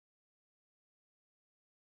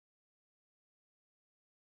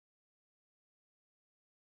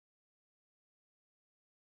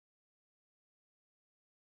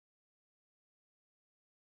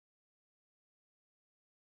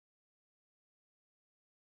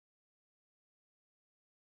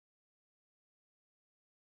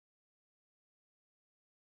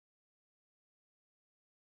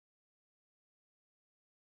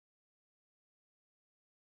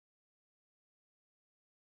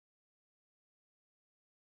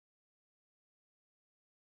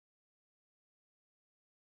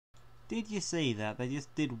 Did you see that? They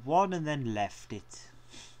just did one and then left it.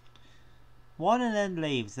 One and then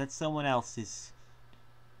leaves. That's someone else's.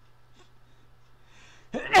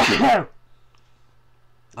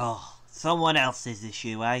 Oh, someone else's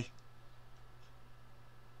issue, eh?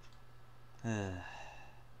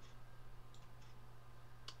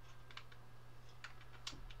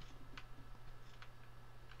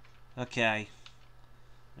 Okay.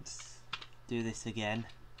 Let's do this again.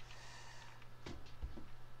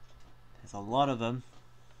 There's a lot of them.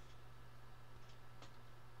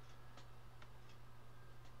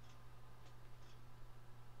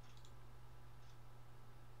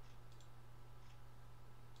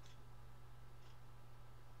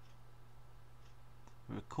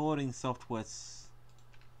 Recording software's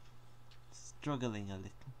struggling a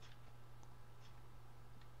little.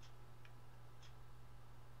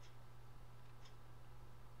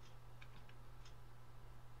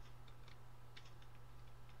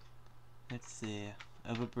 Let's see,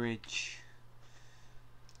 over bridge.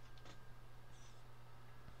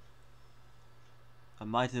 I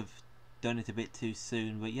might have done it a bit too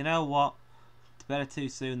soon, but you know what? It's better too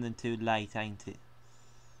soon than too late, ain't it?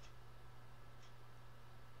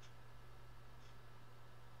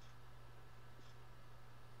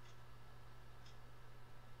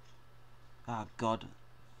 Oh god.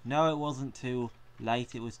 No, it wasn't too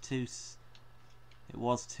late, it was too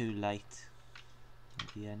late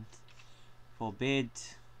at the end. Forbid.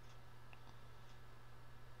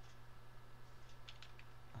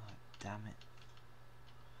 Oh, damn it.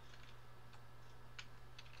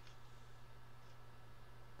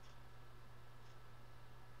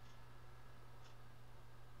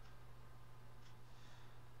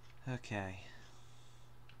 Okay.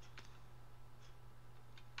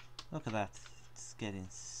 Look at that. It's getting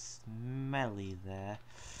smelly there.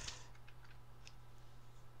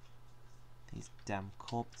 These damn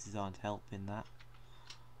corpses aren't helping that.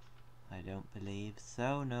 I don't believe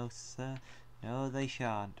so, no sir. No, they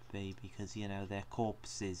shan't be, because, you know, they're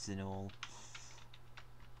corpses and all.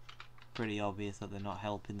 Pretty obvious that they're not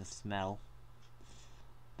helping the smell.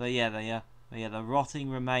 But yeah, they are. But yeah, the rotting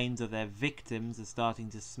remains of their victims are starting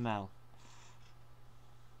to smell.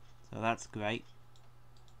 So that's great.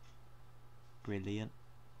 Brilliant.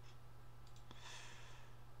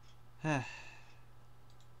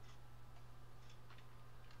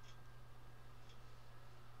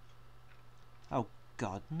 Oh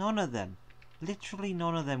god, none of them. Literally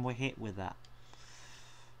none of them were hit with that.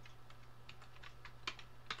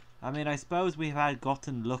 I mean, I suppose we've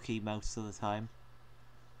gotten lucky most of the time.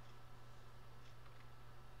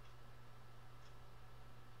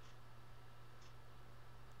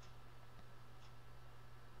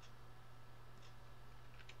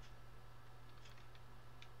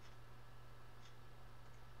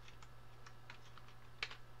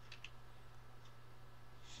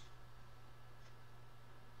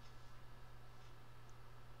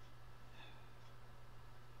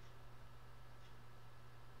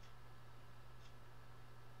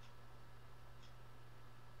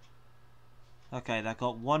 Okay, that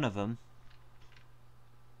got one of them.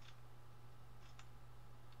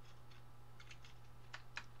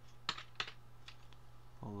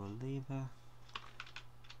 Pull the lever.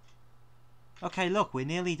 Okay, look, we're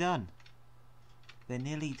nearly done. They're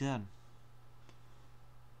nearly done.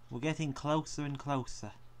 We're getting closer and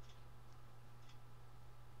closer.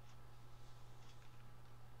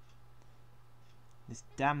 This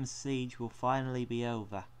damn siege will finally be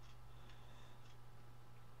over.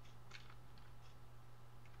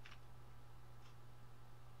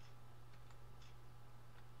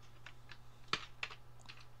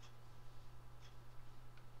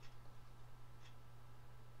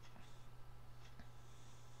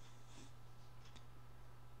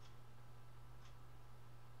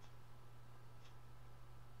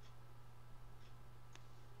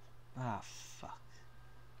 Ah, fuck.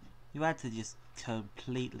 You had to just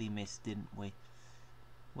completely miss, didn't we?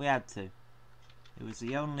 We had to. It was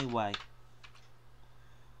the only way.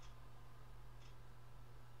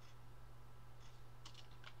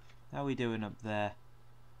 How are we doing up there?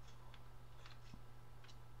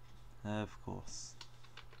 Of course.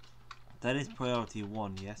 That is priority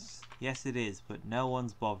 1, yes? Yes it is, but no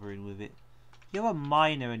one's bothering with it. You're a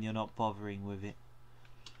miner and you're not bothering with it.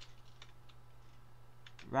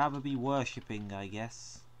 Rather be worshipping, I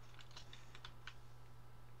guess.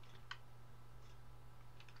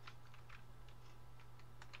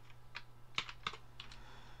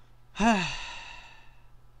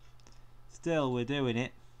 Still, we're doing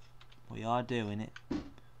it. We are doing it.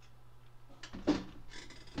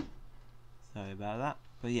 Sorry about that,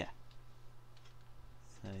 but yeah.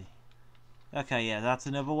 So, okay, yeah, that's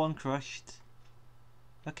another one crushed.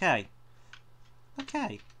 Okay.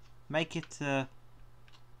 Okay. Make it, there's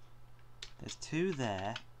 2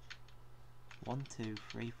 there. 1, 2,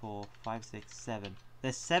 3, 4, 5, 6, 7.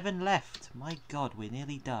 There's 7 left. My god, we're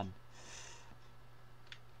nearly done.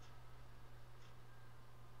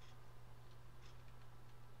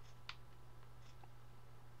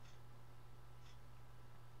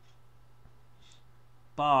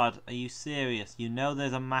 Bard, are you serious? You know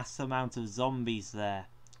there's a mass amount of zombies there.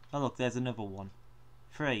 Oh look, there's another one.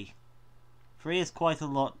 3. 3 is quite a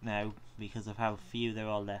lot now, because of how few there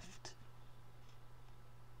are left.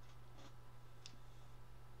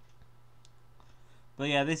 But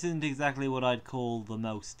yeah, this isn't exactly what I'd call the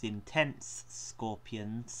most intense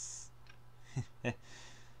scorpions.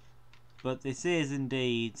 But this is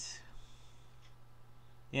indeed,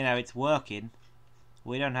 you know, it's working.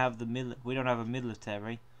 We don't have a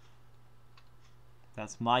military.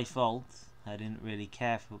 That's my fault. I didn't really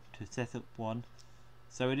care to set up one.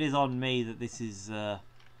 So it is on me that this is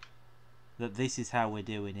how we're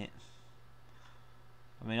doing it.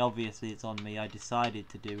 I mean, obviously it's on me. I decided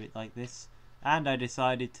to do it like this, and I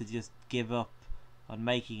decided to just give up on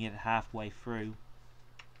making it halfway through,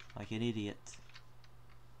 like an idiot.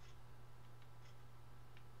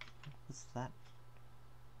 What's that?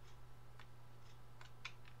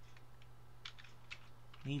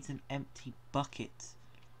 Needs an empty bucket.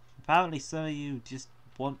 Apparently some of you just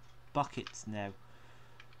want buckets now.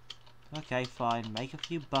 Okay, fine. Make a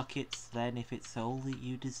few buckets then if it's all that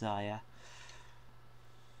you desire.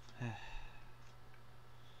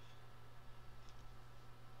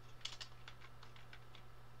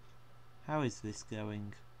 How is this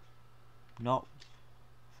going? Not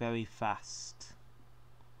very fast.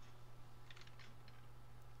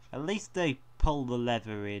 At least they pull the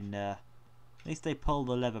lever in. At least they pull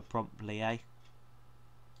the lever promptly, eh?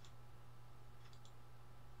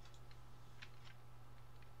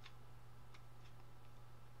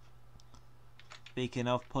 Speaking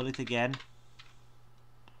of, pull it again.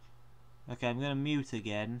 Okay, I'm gonna mute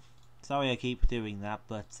again. Sorry I keep doing that,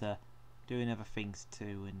 but doing other things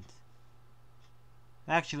too, and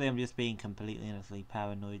actually I'm just being completely and utterly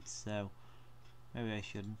paranoid, so maybe I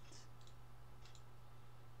shouldn't.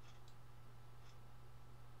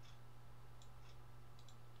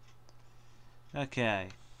 Okay.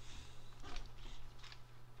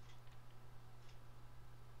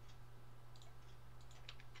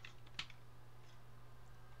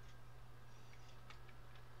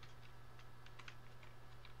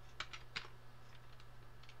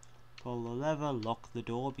 Pull the lever, lock the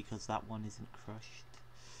door because that one isn't crushed.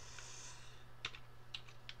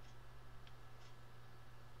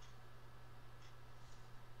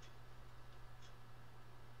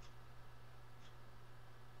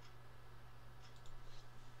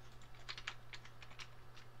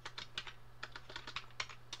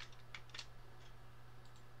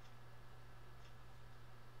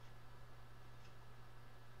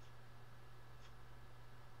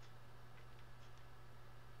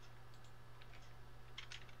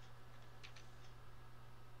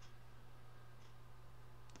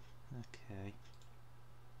 Okay.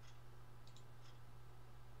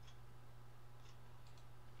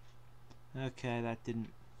 Okay,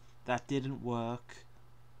 that didn't work.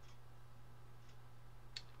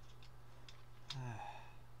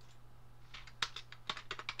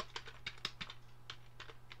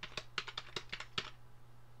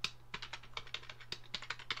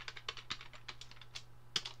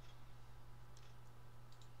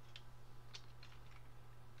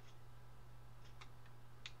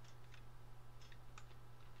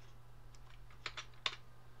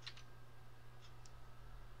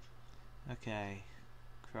 Okay,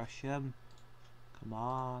 crush him. Come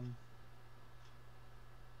on.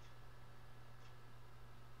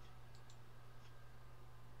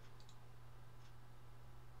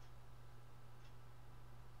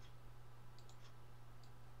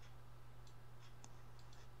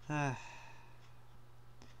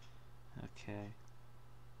 Okay.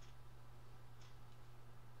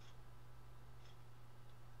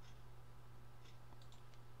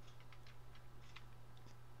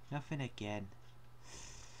 Nothing again.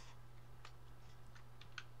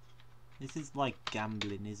 This is like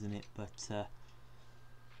gambling, isn't it? But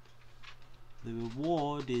the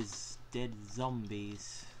reward is dead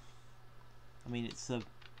zombies. I mean, it's a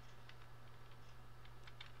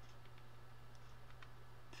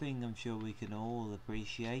thing I'm sure we can all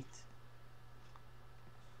appreciate.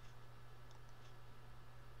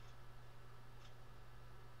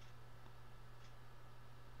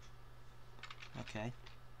 Okay,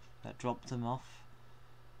 that dropped him off.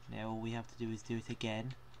 Now all we have to do is do it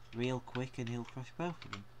again, real quick, and he'll crush both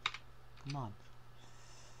of them. Come on.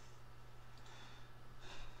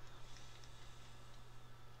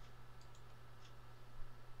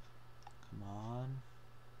 Come on.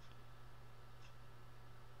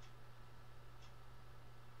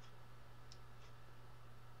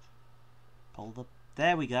 Pull the...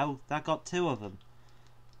 There we go. That got two of them.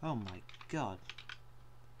 Oh my god.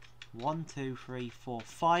 1, 2, 3, 4,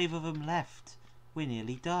 5 of them left. We're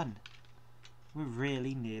nearly done. We're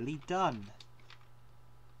really nearly done.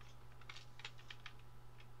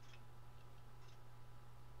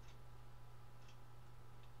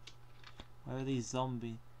 Where are these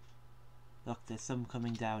zombies? Look, there's some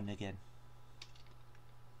coming down again.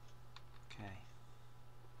 Okay.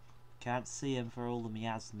 Can't see him for all the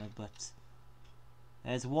miasma, but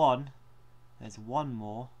there's one. There's one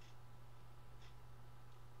more.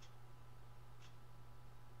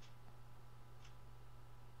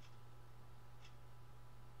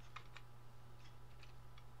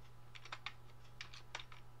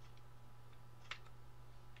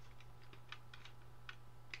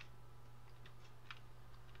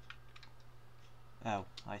 Oh,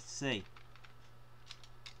 I see.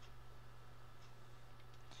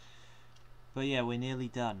 But yeah, we're nearly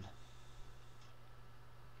done.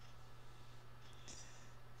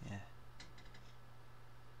 Yeah.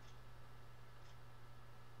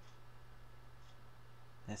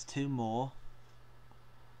 There's two more.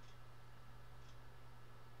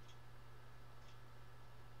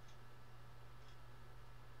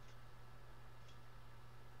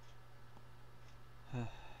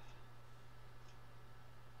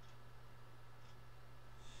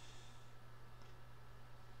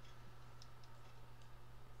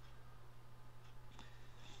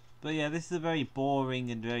 But yeah, this is a very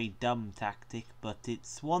boring and very dumb tactic, but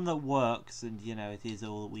it's one that works, and you know, it is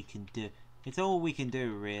all that we can do. It's all we can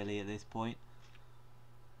do really at this point.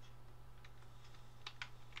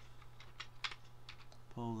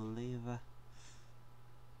 Pull the lever.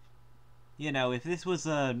 You know, if this was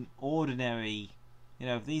an ordinary, you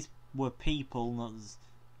know, if these were people,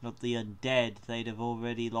 not the undead, they'd have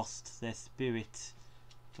already lost their spirit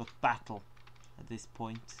for battle at this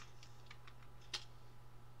point.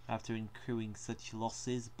 After incurring such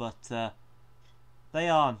losses, but they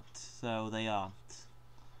aren't, so they aren't.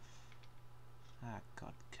 Ah,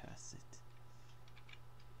 God curse it.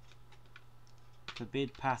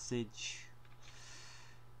 Forbid passage.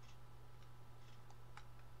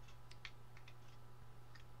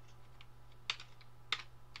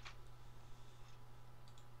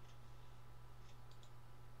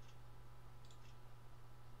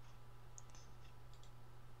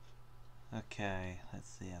 Okay, let's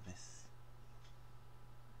see how this...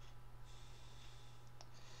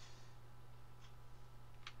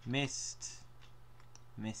 Missed.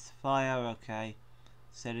 Misfire, okay.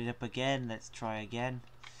 Set it up again, let's try again.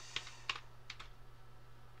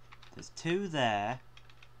 There's 2 there.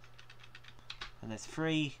 And there's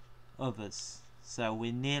 3 others. So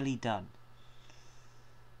we're nearly done.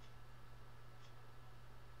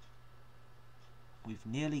 We've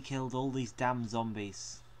nearly killed all these damn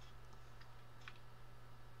zombies.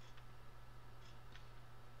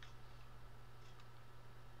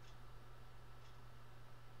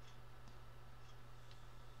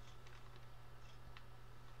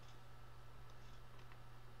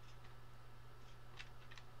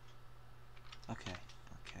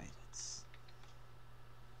 Okay, let's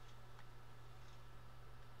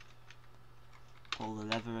pull the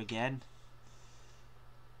lever again.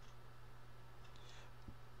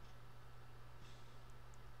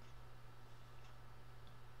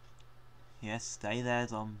 Yes, stay there,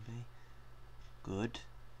 zombie. Good.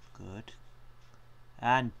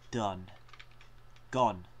 And done.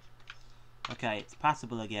 Gone. Okay, it's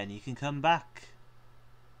passable again. You can come back.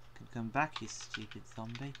 You stupid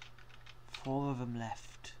zombie. 4 of them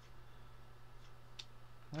left.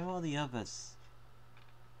 Where are the others?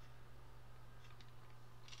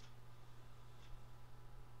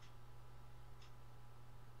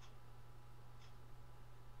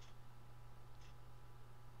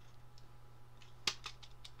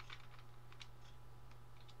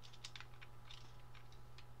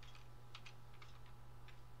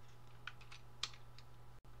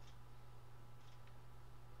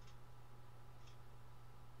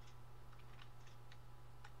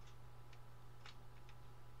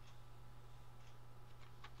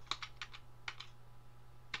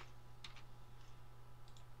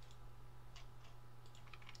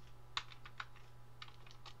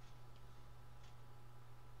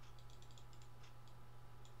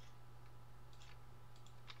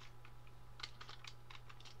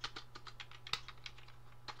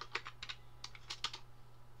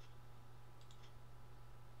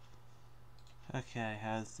 Okay,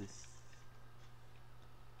 how's this?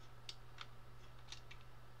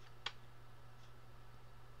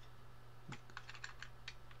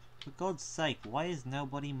 For God's sake, why is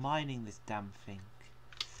nobody mining this damn thing?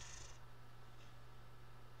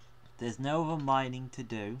 There's no other mining to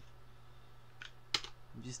do.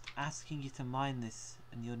 I'm just asking you to mine this,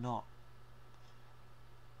 and you're not.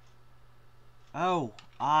 Oh,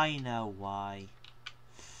 I know why.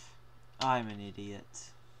 I'm an idiot.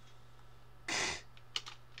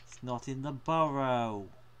 It's not in the burrow.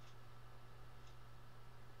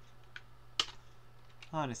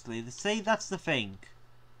 Honestly, see, that's the thing.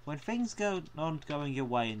 When things aren't going your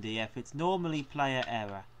way in DF, it's normally player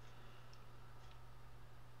error.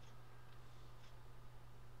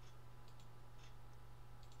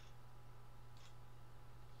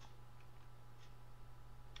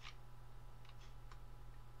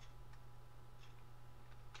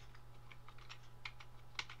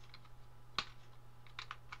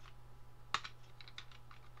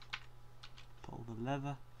 Pull the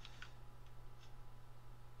lever.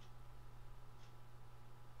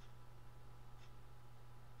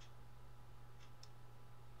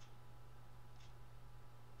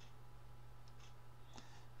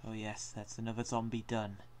 Oh yes, that's another zombie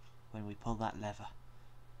done when we pull that lever.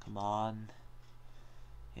 Come on.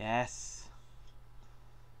 Yes.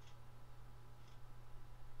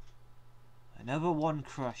 Another one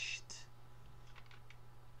crushed.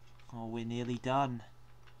 Oh, we're nearly done.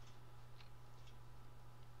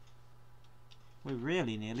 We're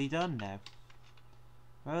really nearly done now.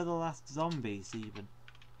 Where are the last zombies even?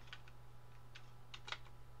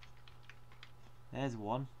 There's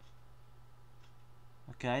one.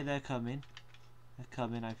 Okay, they're coming. They're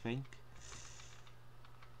coming, I think.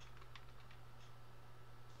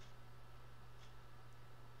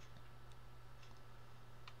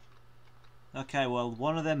 Okay, well,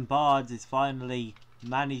 one of them bards has finally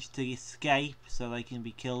managed to escape so they can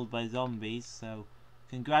be killed by zombies, so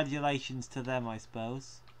congratulations to them, I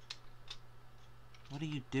suppose. What are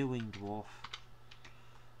you doing, Dwarf?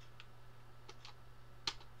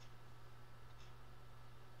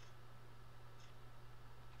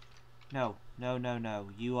 No, no, no, no.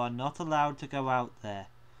 You are not allowed to go out there.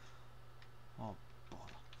 Oh,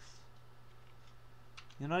 bollocks.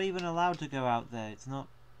 You're not even allowed to go out there. It's not...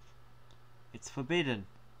 It's forbidden.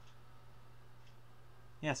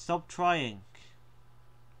 Yeah, stop trying.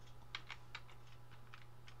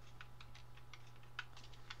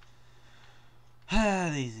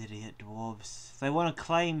 These idiot dwarves. They want to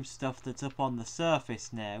claim stuff that's up on the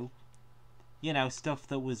surface now. You know, stuff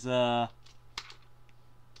that was,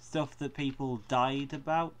 stuff that people died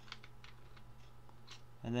about.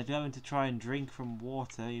 And they're going to try and drink from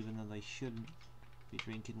water, even though they shouldn't be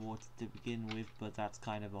drinking water to begin with, but that's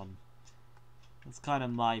kind of on... That's kind of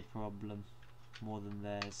my problem, more than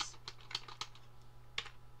theirs.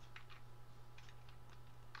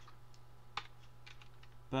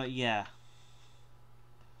 But yeah.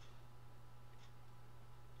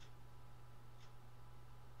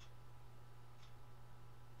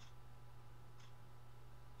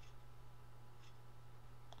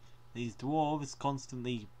 These dwarves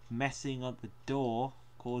constantly messing up the door,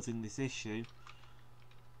 causing this issue.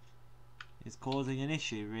 It's causing an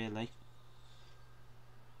issue, really.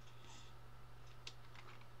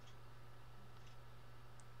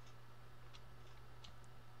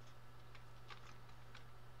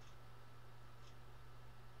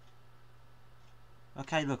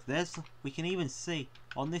 Okay, look, we can even see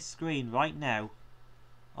on this screen right now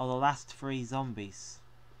are the last 3 zombies.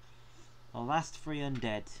 The last 3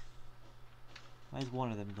 undead. Where's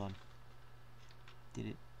one of them gone? Did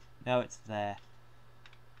it? No, it's there.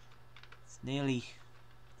 It's nearly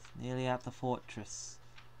at the fortress.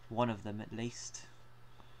 One of them, at least.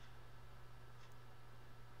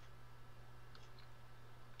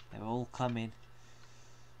 They're all coming.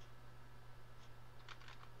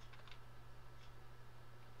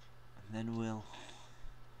 And then we'll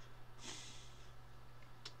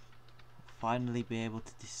finally be able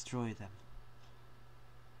to destroy them.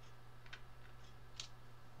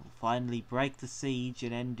 We'll finally break the siege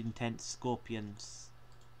and end Intensescorpions.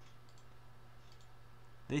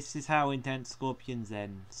 This is how Intensescorpions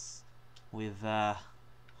ends. With a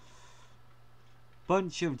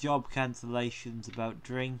bunch of job cancellations about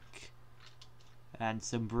drink and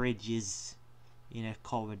some bridges in a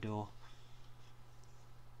corridor.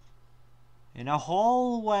 In a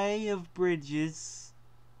hallway of bridges,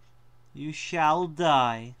 you shall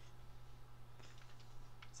die.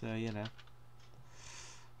 So, you know.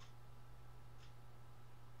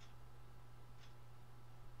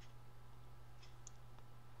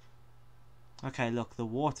 Okay, look, the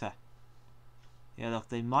water. Yeah, look,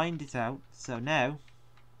 they mined it out. So now,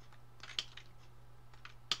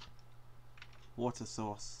 water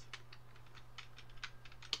source.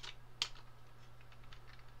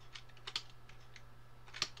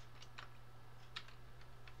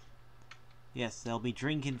 Yes, they'll be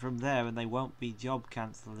drinking from there and they won't be job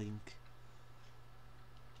cancelling.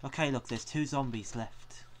 Okay, look, there's 2 zombies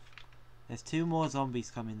left. There's 2 more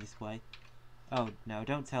zombies coming this way. Oh, no,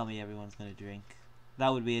 don't tell me everyone's going to drink. That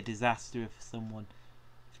would be a disaster if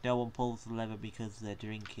no one pulls the lever because they're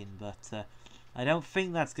drinking, but I don't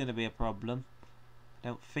think that's going to be a problem.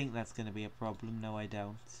 No, I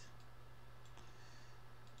don't.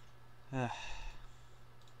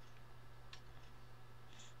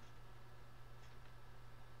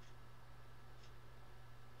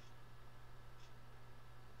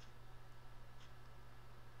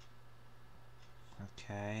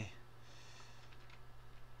 Okay.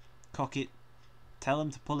 Cock it. Tell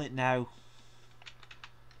them to pull it now.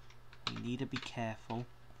 We need to be careful.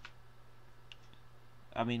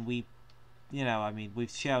 I mean, we've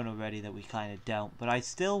shown already that we kind of don't, but I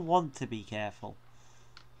still want to be careful.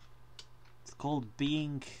 It's called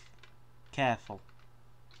being careful.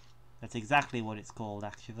 That's exactly what it's called,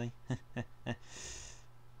 actually. Yeah,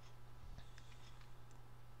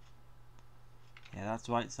 that's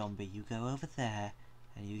right, zombie. You go over there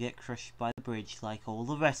and you get crushed by the bridge like all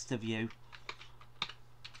the rest of you.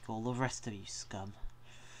 Like all the rest of you, scum.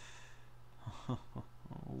 Oh,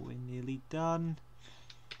 we're nearly done.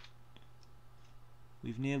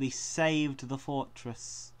 We've nearly saved the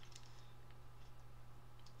fortress.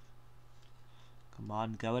 Come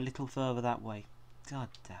on, go a little further that way. God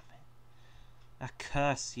damn it. I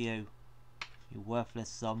curse you, you worthless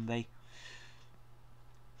zombie.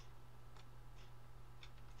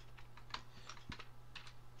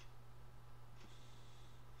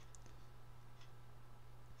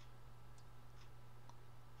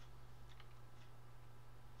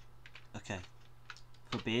 Okay.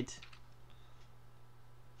 Forbid.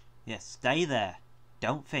 Yes, stay there.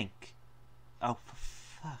 Don't think. Oh, for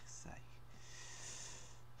fuck's sake.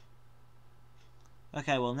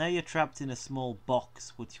 Okay, well now you're trapped in a small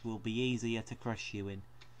box, which will be easier to crush you in.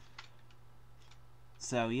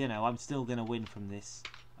 So, you know, I'm still going to win from this.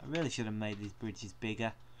 I really should have made these bridges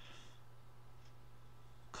bigger.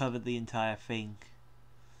 Covered the entire thing.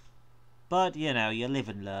 But, you know, you live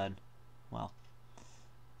and learn. Well,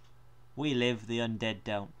 we live, the undead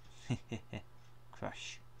don't.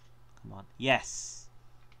 Crush. Come on. Yes!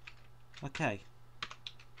 Okay.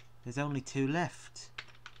 There's only 2 left.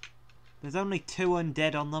 There's only 2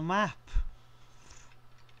 undead on the map.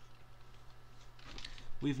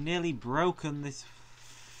 We've nearly broken this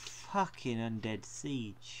fucking undead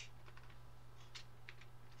siege.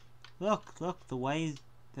 Look, look,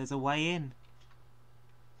 there's a way in.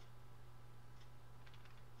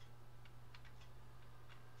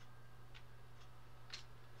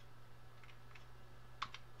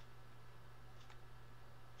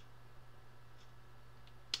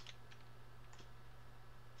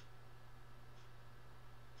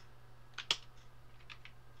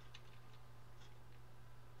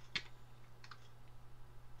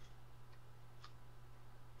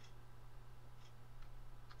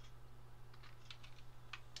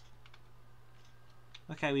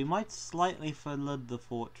 Okay, we might slightly flood the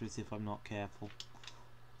fortress if I'm not careful. In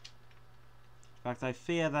fact, I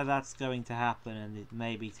fear that that's going to happen and it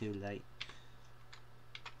may be too late.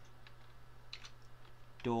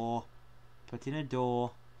 Door. Put in a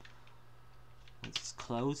door. Let's just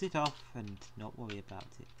close it off and not worry about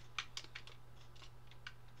it.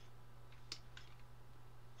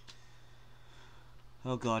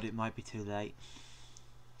 Oh god, it might be too late.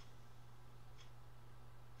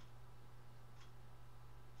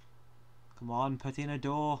 Come on, put in a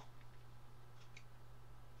door.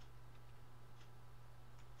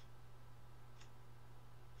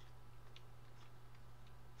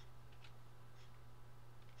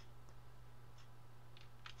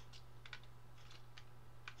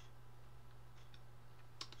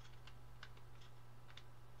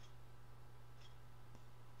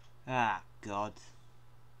 Ah, God.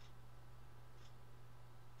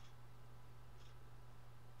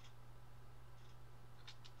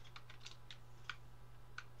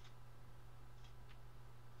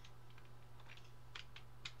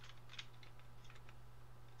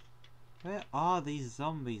 Where are these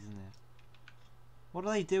zombies in there? What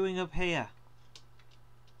are they doing up here?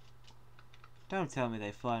 Don't tell me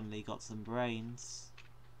they finally got some brains.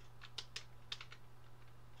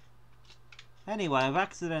 Anyway, I've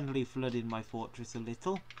accidentally flooded my fortress a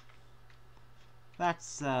little.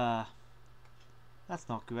 That's not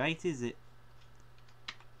great, is it?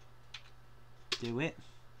 Do it.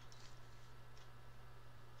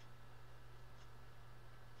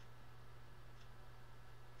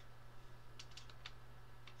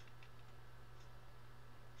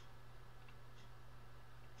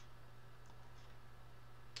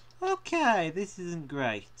 Okay, this isn't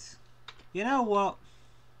great. You know what?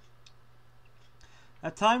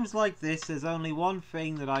 At times like this, there's only one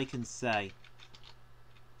thing that I can say.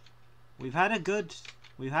 We've had a good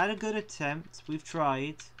attempt. We've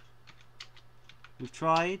tried.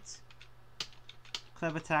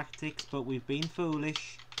 Clever tactics, but we've been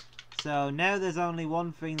foolish. So now there's only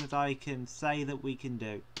one thing that I can say that we can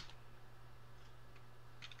do.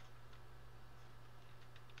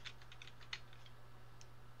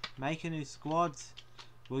 Make a new squad.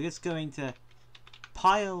 We're just going to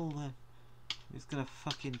pile. We're just gonna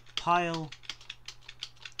fucking pile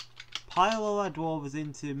all our dwarves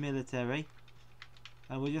into military,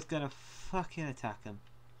 and we're just gonna fucking attack them.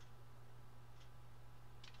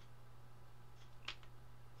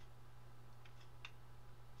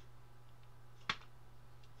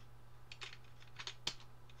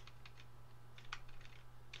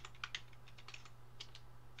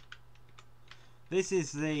 This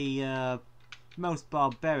is the most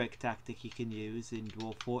barbaric tactic you can use in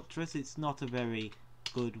Dwarf Fortress. It's not a very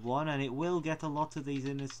good one, and it will get a lot of these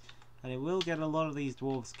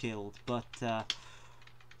dwarves killed. But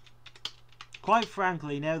quite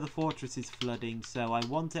frankly, now the fortress is flooding, so I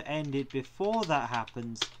want to end it before that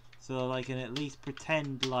happens, so that I can at least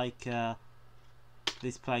pretend like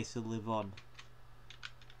this place will live on.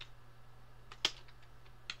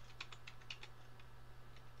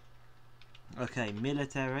 Okay,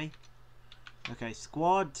 military. Okay,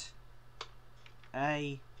 squad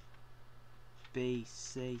A, B,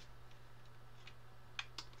 C.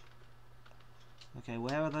 Okay,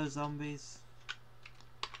 where are those zombies?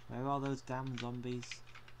 Where are those damn zombies?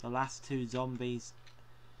 The last two zombies.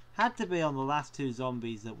 Had to be on the last two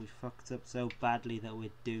zombies that we fucked up so badly that we're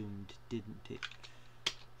doomed, didn't it?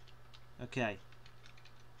 Okay.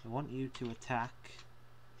 I want you to attack.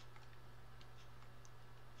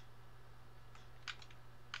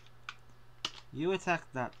 You attack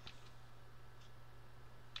that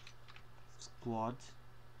squad.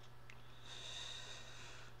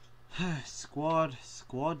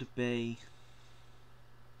 Squad B.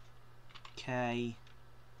 K.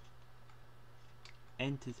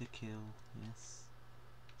 Enter to kill. Yes.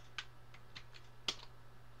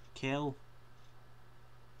 Kill.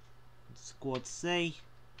 Squad C.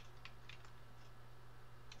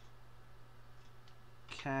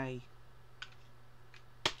 K.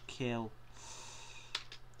 Kill.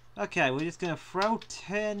 Okay, we're just gonna throw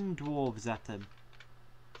 10 dwarves at them.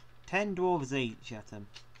 10 dwarves each at them.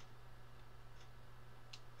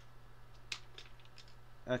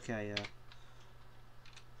 Okay,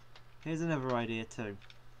 here's another idea too.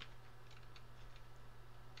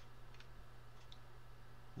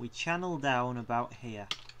 We channel down about here,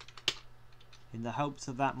 in the hopes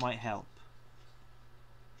that that might help.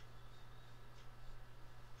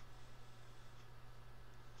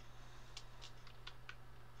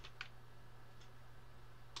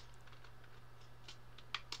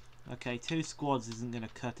 Okay, 2 squads isn't going to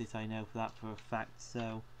cut it, I know that for a fact,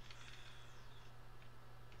 so...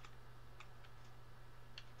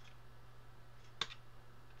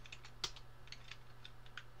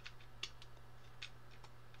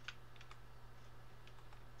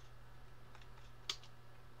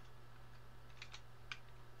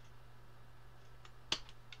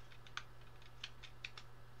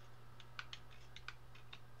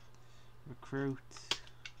 Recruit.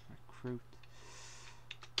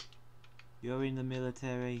 You're in the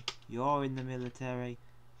military. You're in the military.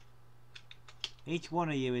 Each one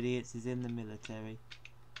of you idiots is in the military.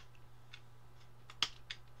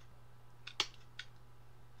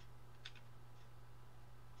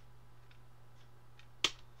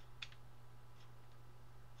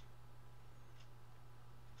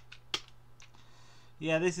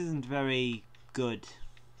 Yeah, this isn't very good,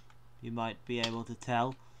 you might be able to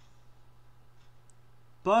tell.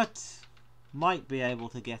 But, might be able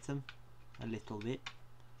to get them. A little bit.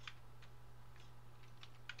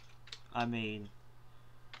 I mean,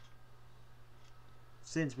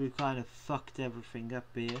 since we've kind of fucked everything up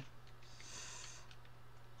here,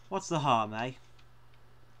 what's the harm, eh?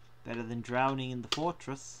 Better than drowning in the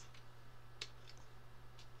fortress.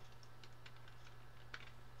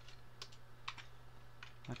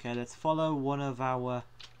 Okay, let's follow one of our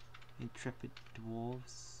intrepid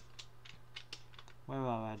dwarves. Where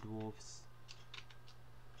are our dwarves?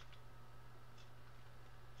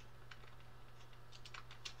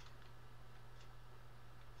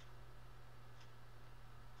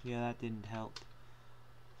 Yeah, that didn't help.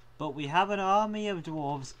 But we have an army of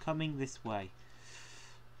dwarves coming this way.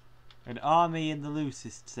 An army in the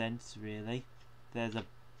loosest sense, really. There's a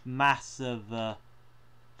mass of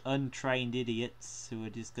untrained idiots who are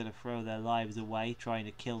just going to throw their lives away trying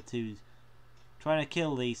to kill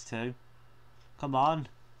these two. Come on,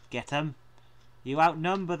 get them. You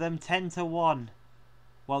outnumber them 10 to 1.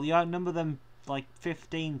 Well, you outnumber them like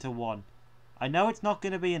 15 to 1. I know it's not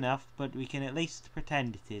going to be enough, but we can at least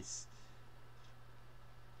pretend it is.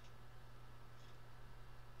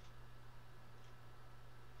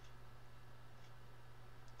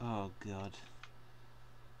 Oh, God.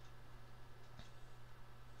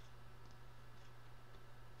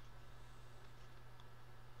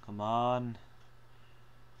 Come on.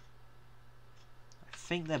 I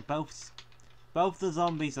think they're both the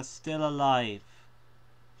zombies are still alive.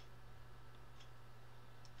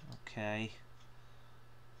 Okay.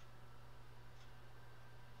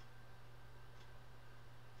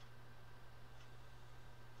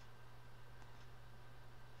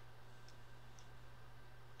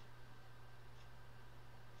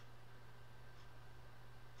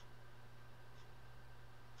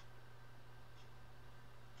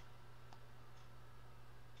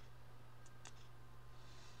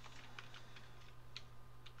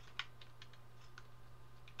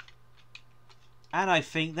 And I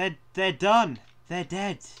think they're done. They're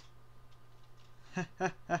dead.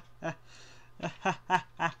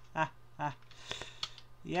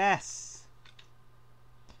 Yes.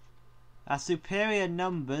 Our superior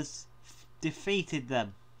numbers defeated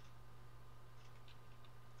them.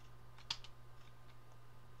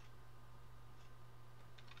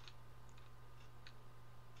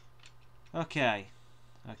 Okay.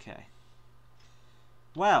 Okay.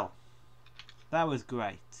 Well, that was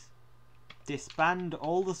great. Disband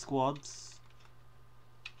all the squads.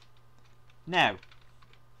 Now,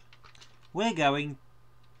 we're going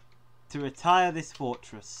to retire this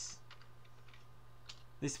fortress.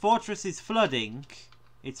 This fortress is flooding.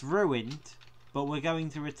 It's ruined, but we're going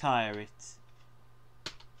to retire it.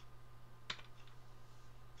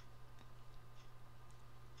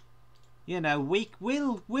 You know,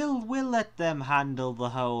 we'll let them handle the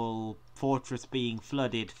whole fortress being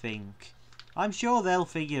flooded thing. I'm sure they'll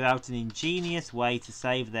figure out an ingenious way to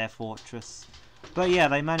save their fortress. But yeah,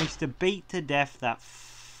 they managed to beat to death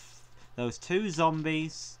those two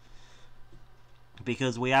zombies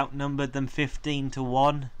because we outnumbered them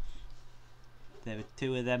 15-1. There were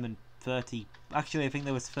 2 of them and 30. Actually, I think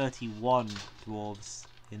there was 31 dwarves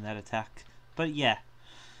in that attack. But yeah,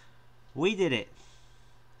 we did it.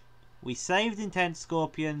 We saved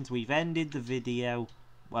Intensescorpions. We've ended the video.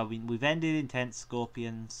 Well, we've ended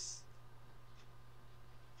Intensescorpions.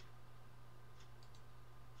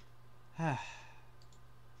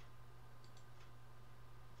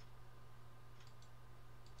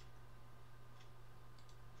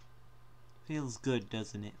 Feels good,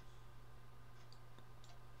 doesn't it?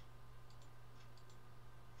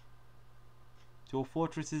 Your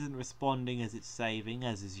fortress isn't responding as it's saving,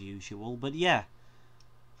 as is usual, but yeah.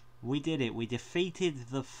 We did it. We defeated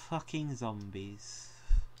the fucking zombies.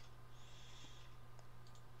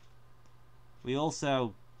 We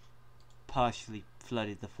also partially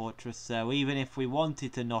flooded the fortress, so even if we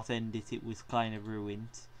wanted to not end it, it was kind of ruined.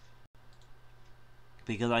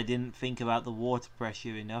 Because I didn't think about the water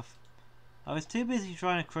pressure enough. I was too busy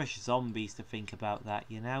trying to crush zombies to think about that,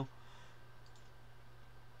 you know?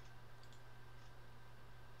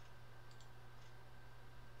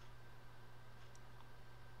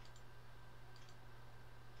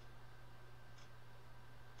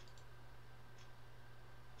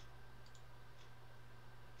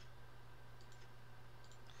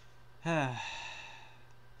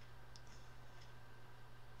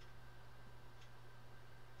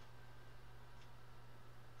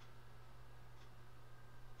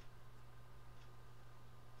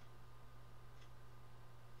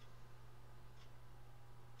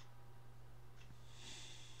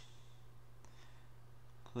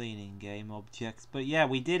 Cleaning game objects, but yeah,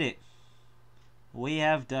 we did it. We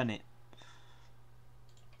have done it.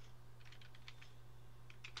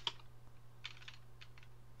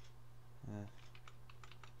 Here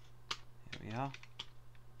we are.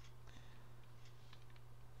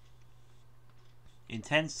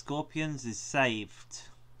 Intensescorpions is saved.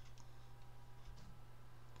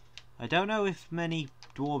 I don't know if many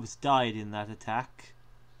dwarves died in that attack.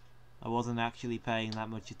 I wasn't actually paying that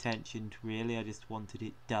much attention, really. I just wanted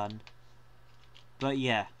it done. But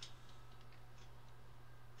yeah.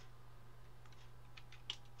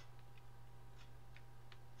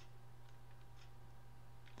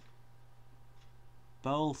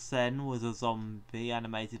 Bolsen was a zombie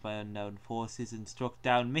animated by unknown forces and struck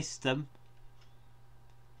down Mistum.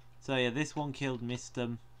 So yeah, this one killed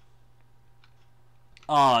Mistum.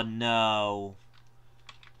 Oh no.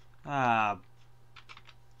 Ah,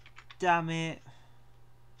 damn it.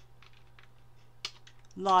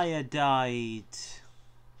 Liar died.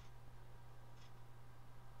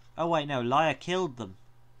 Oh wait, no, Liar killed them.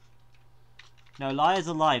 No, Liar's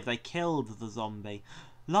alive. They killed the zombie.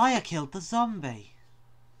 Liar killed the zombie.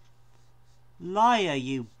 Liar,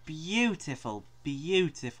 you beautiful,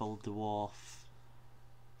 beautiful dwarf.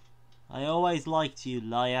 I always liked you,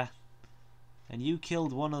 Liar. And you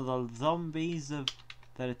killed one of the zombies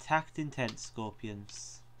that attacked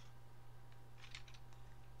Intensescorpions.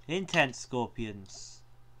 Intensescorpions.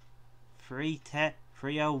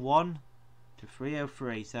 301 to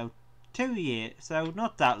 303. So 2 years. So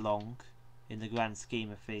not that long in the grand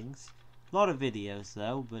scheme of things. A lot of videos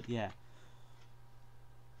though, but yeah.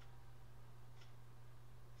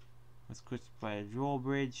 Was crushed by a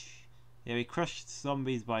drawbridge. Yeah, we crushed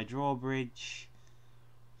zombies by drawbridge.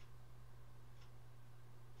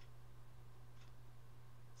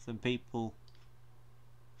 Some people,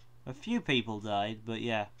 a few people died, but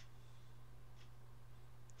yeah.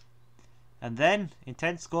 And then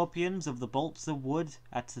Intensescorpions of the Bolts of Wood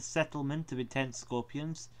at the settlement of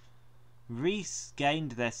Intensescorpions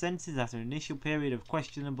regained their senses after an initial period of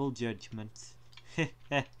questionable judgment.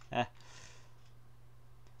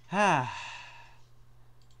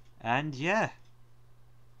 And yeah,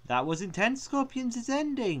 that was Intensescorpions'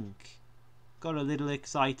 ending. Got a little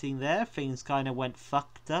exciting there. Things kind of went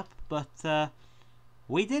fucked up, but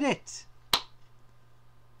we did it.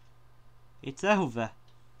 It's over.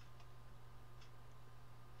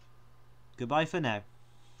 goodbye for now.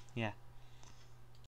 Yeah.